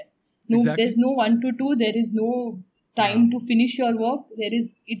दिया है. No, there's no 1 to 2, there is no time to finish your work.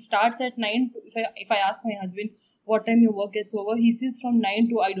 It starts at 9. If I ask my husband what time your work gets over, he says from 9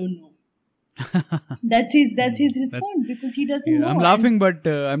 to I don't know. That's his response, because he doesn't know.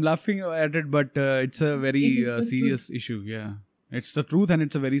 I'm laughing at it, but it's a very serious issue. Yeah, it's the truth, and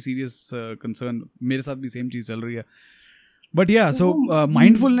it's a very serious concern. मेरे साथ भी same चीज चल रही है. But yeah, so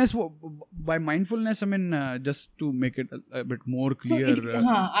mindfulness. By mindfulness, I mean just to make it a bit more clear. So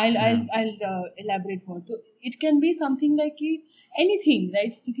I'll elaborate more. So it can be something like anything,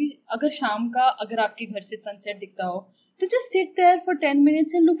 right? क्योंकि अगर शाम का अगर आपके घर से sunset दिखता हो, so just sit there for 10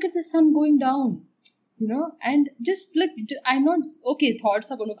 minutes and look at the sun going down, and just like, I know, okay,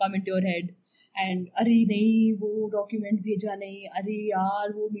 thoughts are going to come into your head, and अरे नहीं वो डॉक्यूमेंट भेजा नहीं, अरे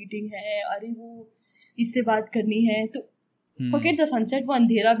यार वो मीटिंग है, अरे वो इससे बात करनी है, तो forget the sunset, वो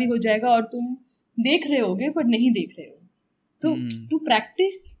अंधेरा भी हो जाएगा और तुम देख रहे होगे पर नहीं देख रहे हो. तो to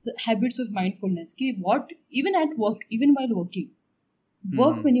practice the habits of mindfulness कि what even at work, even while working,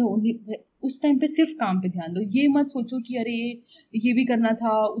 work when you only, उस टाइम पे सिर्फ काम पे ध्यान दो. ये मत सोचो कि अरे ये भी करना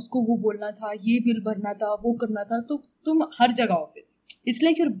था, उसको वो बोलना था, ये बिल भरना था, वो करना था, तो तुम हर जगह हो फिर. It's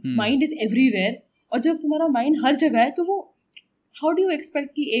like your mind is everywhere, और जब तुम्हारा माइंड हर जगह है तो वो हाउ डू यू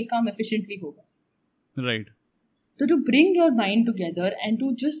एक्सपेक्ट कि एक काम एफिशिएंटली होगा, right? So to bring your mind together and to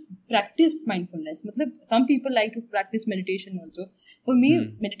just practice mindfulness, मतलब some people like to practice meditation also. For me,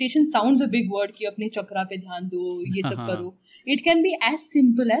 meditation sounds a big word कि अपने चक्रा पे ध्यान दो, ये सब करो. It can be as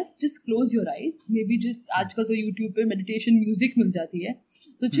simple as just close your eyes. Maybe just आजकल तो YouTube पे meditation music मिल जाती है,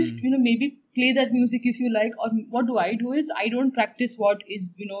 तो just maybe play that music if you like. Or what do I do is I don't practice what is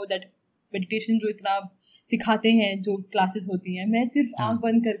that meditation जो इतना सिखाते हैं, जो क्लासेस होती हैं. मैं सिर्फ आंख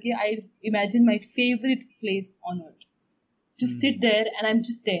बंद करके I imagine my favourite place on earth, just sit there and I am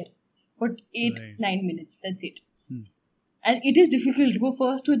just there for 8-9 minutes, that's it. And it is difficult. वो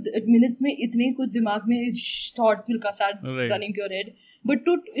फर्स्ट 2 minutes में इतने कुछ दिमाग में thoughts will start running your head, but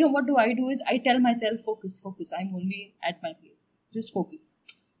to what do I do is I tell my self focus, I am only at my place, just focus.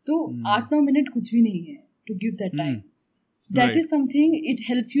 तो 8-9 minute कुछ भी नहीं है to give that time. That is something, it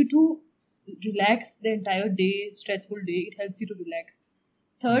helps you to relax the entire day, stressful day, it helps you to relax.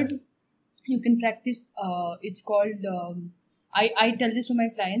 Third, you can practice, it's called, I tell this to my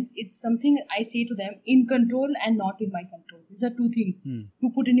clients, it's something I say to them, in control and not in my control. These are two things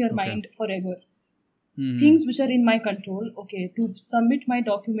to put in your mind forever. Things which are in my control, okay, to submit my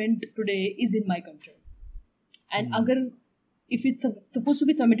document today is in my control. And agar, if it's supposed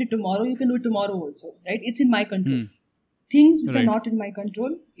to be submitted tomorrow, you can do it tomorrow also, right? It's in my control. Things which are not in my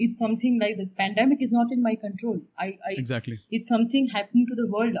control, it's something like this pandemic is not in my control. Exactly. It's something happening to the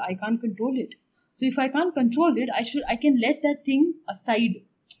world. I can't control it. So if I can't control it, I can let that thing aside.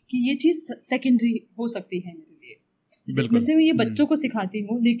 कि ये चीज secondary हो सकती है मेरे लिए. वैसे मैं ये बच्चों को सिखाती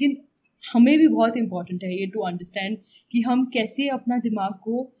हूँ, लेकिन हमें भी बहुत important है ये to understand कि हम कैसे अपना दिमाग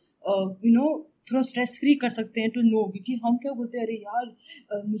को थोड़ा स्ट्रेस फ्री कर सकते हैं टू नो. क्योंकि हम क्या बोलते हैं, अरे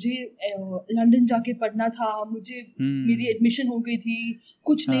यार मुझे लंदन जाके पढ़ना था, मुझे मेरी एडमिशन हो गई थी,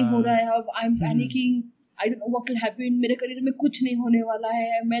 कुछ नहीं हो रहा है, अब I am panicking, I don't know what will happen, मेरे करियर में कुछ नहीं होने वाला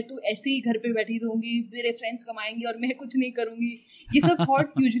है, मैं तो ऐसे ही घर पे बैठी रहूंगी, मेरे फ्रेंड्स कमाएंगे और मैं कुछ नहीं करूंगी. ये सब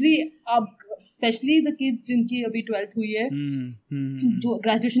थॉट्स यूजुअली अब स्पेशली द किड्स जिनकी अभी 12th हुई है, जो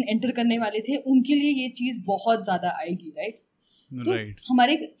ग्रेजुएशन एंटर करने वाले थे, उनके लिए ये चीज बहुत ज्यादा आएगी, राइट? तो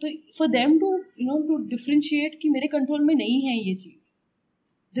हमारे तो फॉर देम टू डिफरेंशिएट कि मेरे कंट्रोल में नहीं है ये चीज.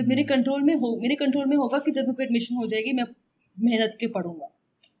 जब मेरे कंट्रोल में होगा कि जब मेरे को एडमिशन हो जाएगी, मैं मेहनत के पढ़ूंगा,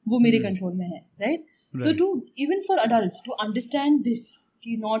 वो मेरे कंट्रोल में है, राइट? तो to even for adults to understand this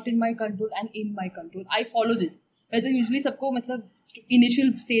कि not in my control and in my control, I follow this. मैं तो यूजुअली सबको मतलब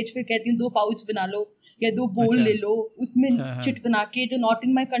इनिशियल स्टेज पे कहती हूँ 2 पाउच बना लो या 2 बोल ले लो, उसमें चिट बना के जो नॉट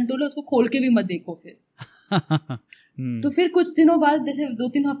इन माई कंट्रोल है उसको खोल के भी मत देखो फिर. तो फिर कुछ दिनों बाद, जैसे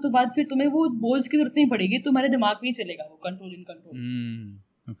 2-3 हफ्तों बाद, फिर तुम्हें वो बोल्स की जरूरत नहीं पड़ेगी, तुम्हारे दिमाग में ही चलेगा वो control in control.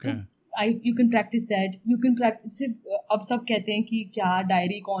 You can practise that. You can practise. अब सब कहते हैं कि क्या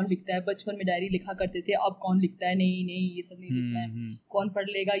डायरी कौन लिखता है, बचपन में डायरी लिखा करते थे, अब कौन लिखता है, नहीं ये सब नहीं लिखना है, कौन पढ़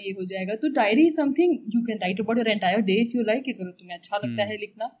लेगा, ये हो जाएगा. तो diary is something you can write about your entire day if you like, अगर तुम्हें अच्छा लगता है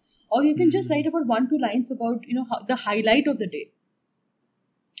लिखना. और you can just write about 1-2 lines about the highlight of the day.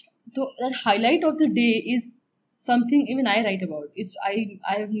 तो that highlight of the day is something even I write about. It's I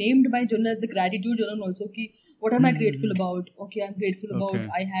have named my journal as the gratitude journal also. Ki what am I grateful about? Okay, I'm grateful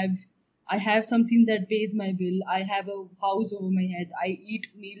about I I have something that pays my bill. I have a house over my head. I eat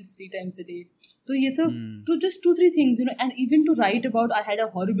meals 3 times a day. So ये सब to just 2-3 things, and even to write about I had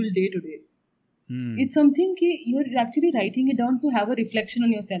a horrible day today. It's something कि you're actually writing it down to have a reflection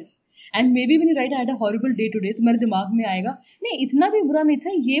on yourself. And maybe when you write I had a horrible day today, तुम्हारे दिमाग में आएगा नहीं इतना भी बुरा नहीं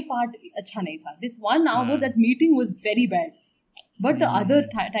था, ये part अच्छा नहीं था. This 1 hour that meeting was very bad. But the other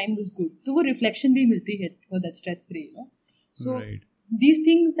time was good. तो वो reflection भी मिलती है for that stress free, So these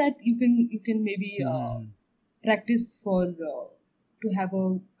things that you can maybe practice for to have a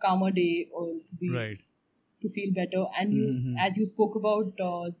calmer day or to feel better. And you, as you spoke about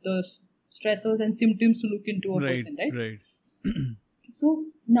the stressors and symptoms to look into a person, right? Right. So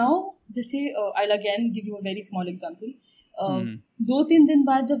now, जैसे I'll again give you a very small example. 2-3 दिन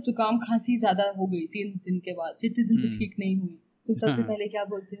बाद जब जुकाम खांसी ज्यादा हो गई, 3 दिन के बाद सिटीजन से ठीक नहीं हुई, तो सबसे पहले क्या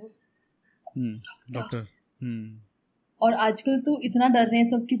बोलते हो? डॉक्टर. और आजकल तो इतना डर रहे हैं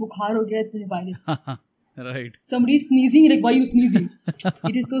सब कि बुखार हो गया है virus. Right. Somebody sneezing, like why you sneezing?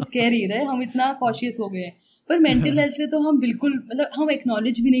 It is so scary, right? हम इतना cautious हो गए हैं. पर मेंटल हेल्थ से तो हम बिल्कुल मतलब हम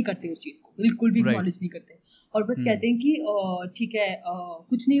एक्नॉलेज भी नहीं करते उस चीज को, बिल्कुल भी एक्नॉलेज नहीं करते और बस कहते हैं कि ठीक है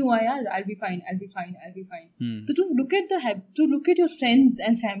कुछ नहीं हुआ यार, I'll be fine, I'll be fine, I'll be fine. तो to look at your friends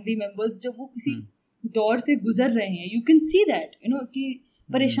and family members जब वो किसी दौर से गुजर रहे हैं, you can see that कि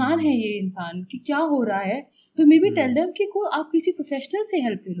परेशान है ये इंसान कि क्या हो रहा है, तो मे बी टेल देम कि को आप किसी प्रोफेशनल से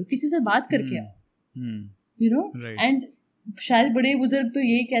हेल्प ले लो, किसी से बात करके आओ, एंड शायद बड़े बुजुर्ग तो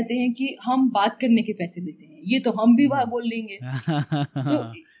यही कहते हैं कि हम बात करने के पैसे लेते हैं, ये तो हम भी बोल लेंगे. तो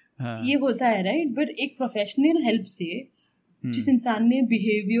ये होता है राइट. बट एक प्रोफेशनल हेल्प से जिस इंसान ने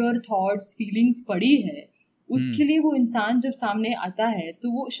बिहेवियर, थॉट्स, फीलिंग्स पढ़ी है, उसके लिए वो इंसान जब सामने आता है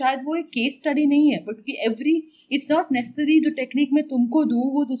तो वो शायद वो एक केस स्टडी नहीं है, बट कि इट्स नॉट नेसेसरी जो टेक्निक मैं तुमको दूं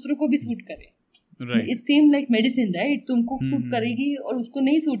वो दूसरों को भी सूट करे. It's same like medicine right, तुमको सूट करेगी और उसको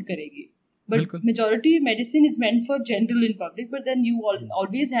नहीं सूट करेगी. But majority medicine is meant for general in public, but then you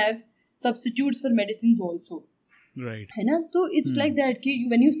always have substitutes for medicines also. Right. है ना? तो it's like that कि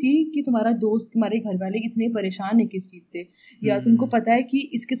when you see कि तुम्हारा दोस्त, तुम्हारे घर वाले इतने परेशान है किस चीज से, या तुमको पता है कि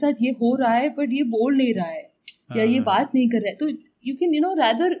इसके साथ ये हो रहा है but ये बोल नहीं रहा है, या ये बात नहीं कर रहा है, तो you can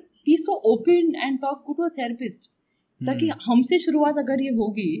rather be so open and go to a therapist. ताकि हमसे शुरुआत अगर ये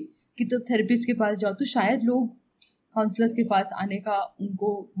होगी कि तो थेरेपिस्ट के पास जाओ, तो शायद लोग काउंसलर्स के पास आने का उनको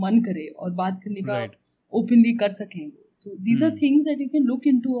मन करे और बात करने का ओपनली कर सकें. तो these are things that you can look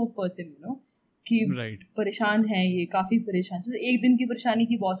into a person कि परेशान है, ये काफी परेशान. जैसे एक दिन की परेशानी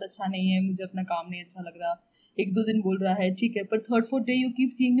की बॉस अच्छा नहीं है, मुझे अपना काम नहीं अच्छा लग रहा, 1-2 दिन बोल रहा है ठीक है, पर 3rd-4th day you keep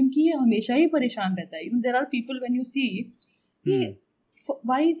seeing him कि ये हमेशा ही परेशान रहता है. There are people when you see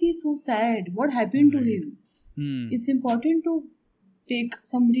why is he so sad, what happened to him. It's important to take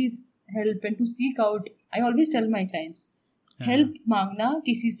somebody's help and to seek out. I always tell my clients, help मांगना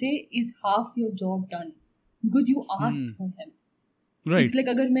किसी से is half your job done because you asked for help. Right. It's like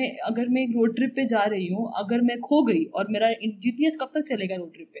अगर मैं एक road trip पे जा रही हूँ, अगर मैं खो गई और मेरा GPS कब तक चलेगा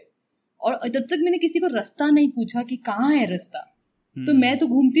रोड ट्रिप पे, और जब तक मैंने किसी को रास्ता नहीं पूछा कि कहाँ है रास्ता, तो मैं तो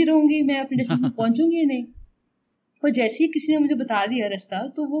घूमती रहूंगी, मैं अपने डेस्टिनेशन पे पहुंचूंगी ही नहीं. पर जैसे ही किसी ने मुझे बता दिया रास्ता,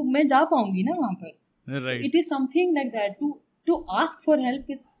 तो वो मैं जा पाऊंगी ना वहां पर. Right. It is something like that. To ask for help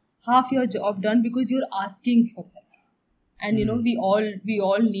is half your job done because you're asking for help. And we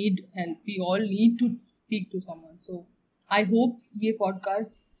all need help. We all need to speak to someone. So I hope ये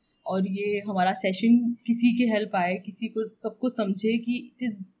podcast और ये हमारा session किसी के help आए, किसी को सबको समझे कि it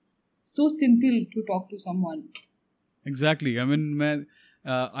is so simple to talk to someone. Exactly. I mean मैं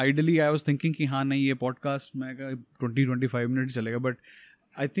ideally I was thinking कि हाँ नहीं ये podcast मैं 20-25 मिनट चलेगा, but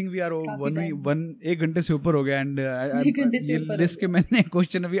I think we are एक घंटे से ऊपर हो गया. एंड ये लिस्ट के मैंने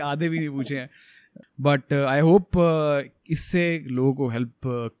क्वेश्चन अभी आधे भी नहीं पूछे हैं, बट आई होप इससे लोगों को हेल्प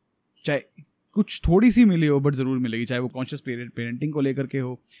चाहे कुछ थोड़ी सी मिली हो, बट ज़रूर मिलेगी, चाहे वो कॉन्शियस पेरेंटिंग को लेकर के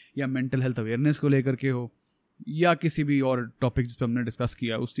हो, या मेंटल हेल्थ अवेयरनेस को लेकर के हो, या किसी भी और टॉपिक जिस पर हमने डिस्कस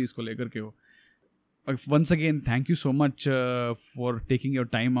किया उस चीज़ को लेकर के हो. Once again, thank you so much for taking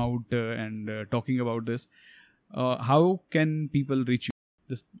your time out and talking about this. How can people reach you?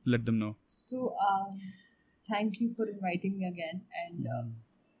 Just let them know. So, thank you for inviting me again. And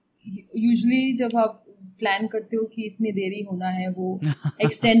usually जब आप plan करते हो कि इतनी देरी होना है, वो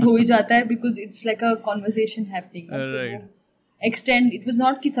extend हो ही जाता है because it's like a conversation happening. Right. So extend. It was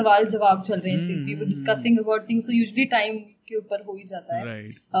not कि सवाल जवाब चल रहे हैं. We were discussing about things. So usually time के ऊपर हो ही जाता है.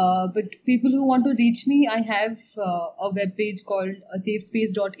 Right. But people who want to reach me, I have a web page called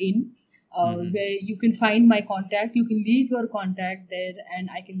safespace.in. Where you can find my contact, you can leave your contact there, and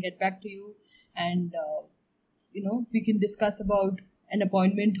I can get back to you, and we can discuss about an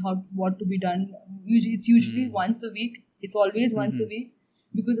appointment, what to be done. It's usually once a week. It's always once a week,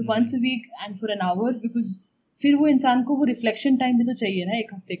 because once a week and for an hour, because फिर वो इंसान को वो reflection time भी तो चाहिए ना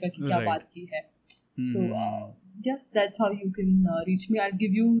एक हफ्ते का कि क्या बात की है. तो yeah, that's how you can reach me. I'll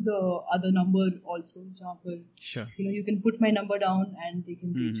give you the other number also, जहाँ पर you can put my number down and they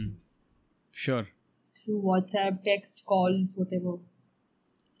can reach me. Sure. Through WhatsApp, text, calls, whatever.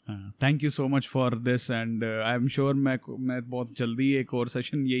 Thank you so much for this, and I'm sure मैं बहुत जल्दी एक और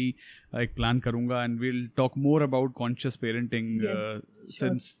session यही एक plan करूँगा, and we'll talk more about conscious parenting.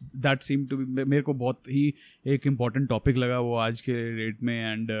 Since that seemed to be मेरे को बहुत ही एक important topic लगा वो आज के डेट में,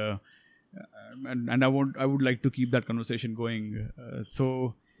 and I would like to keep that conversation going. So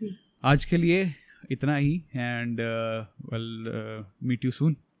आज के लिए इतना ही, and meet you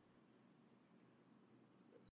soon.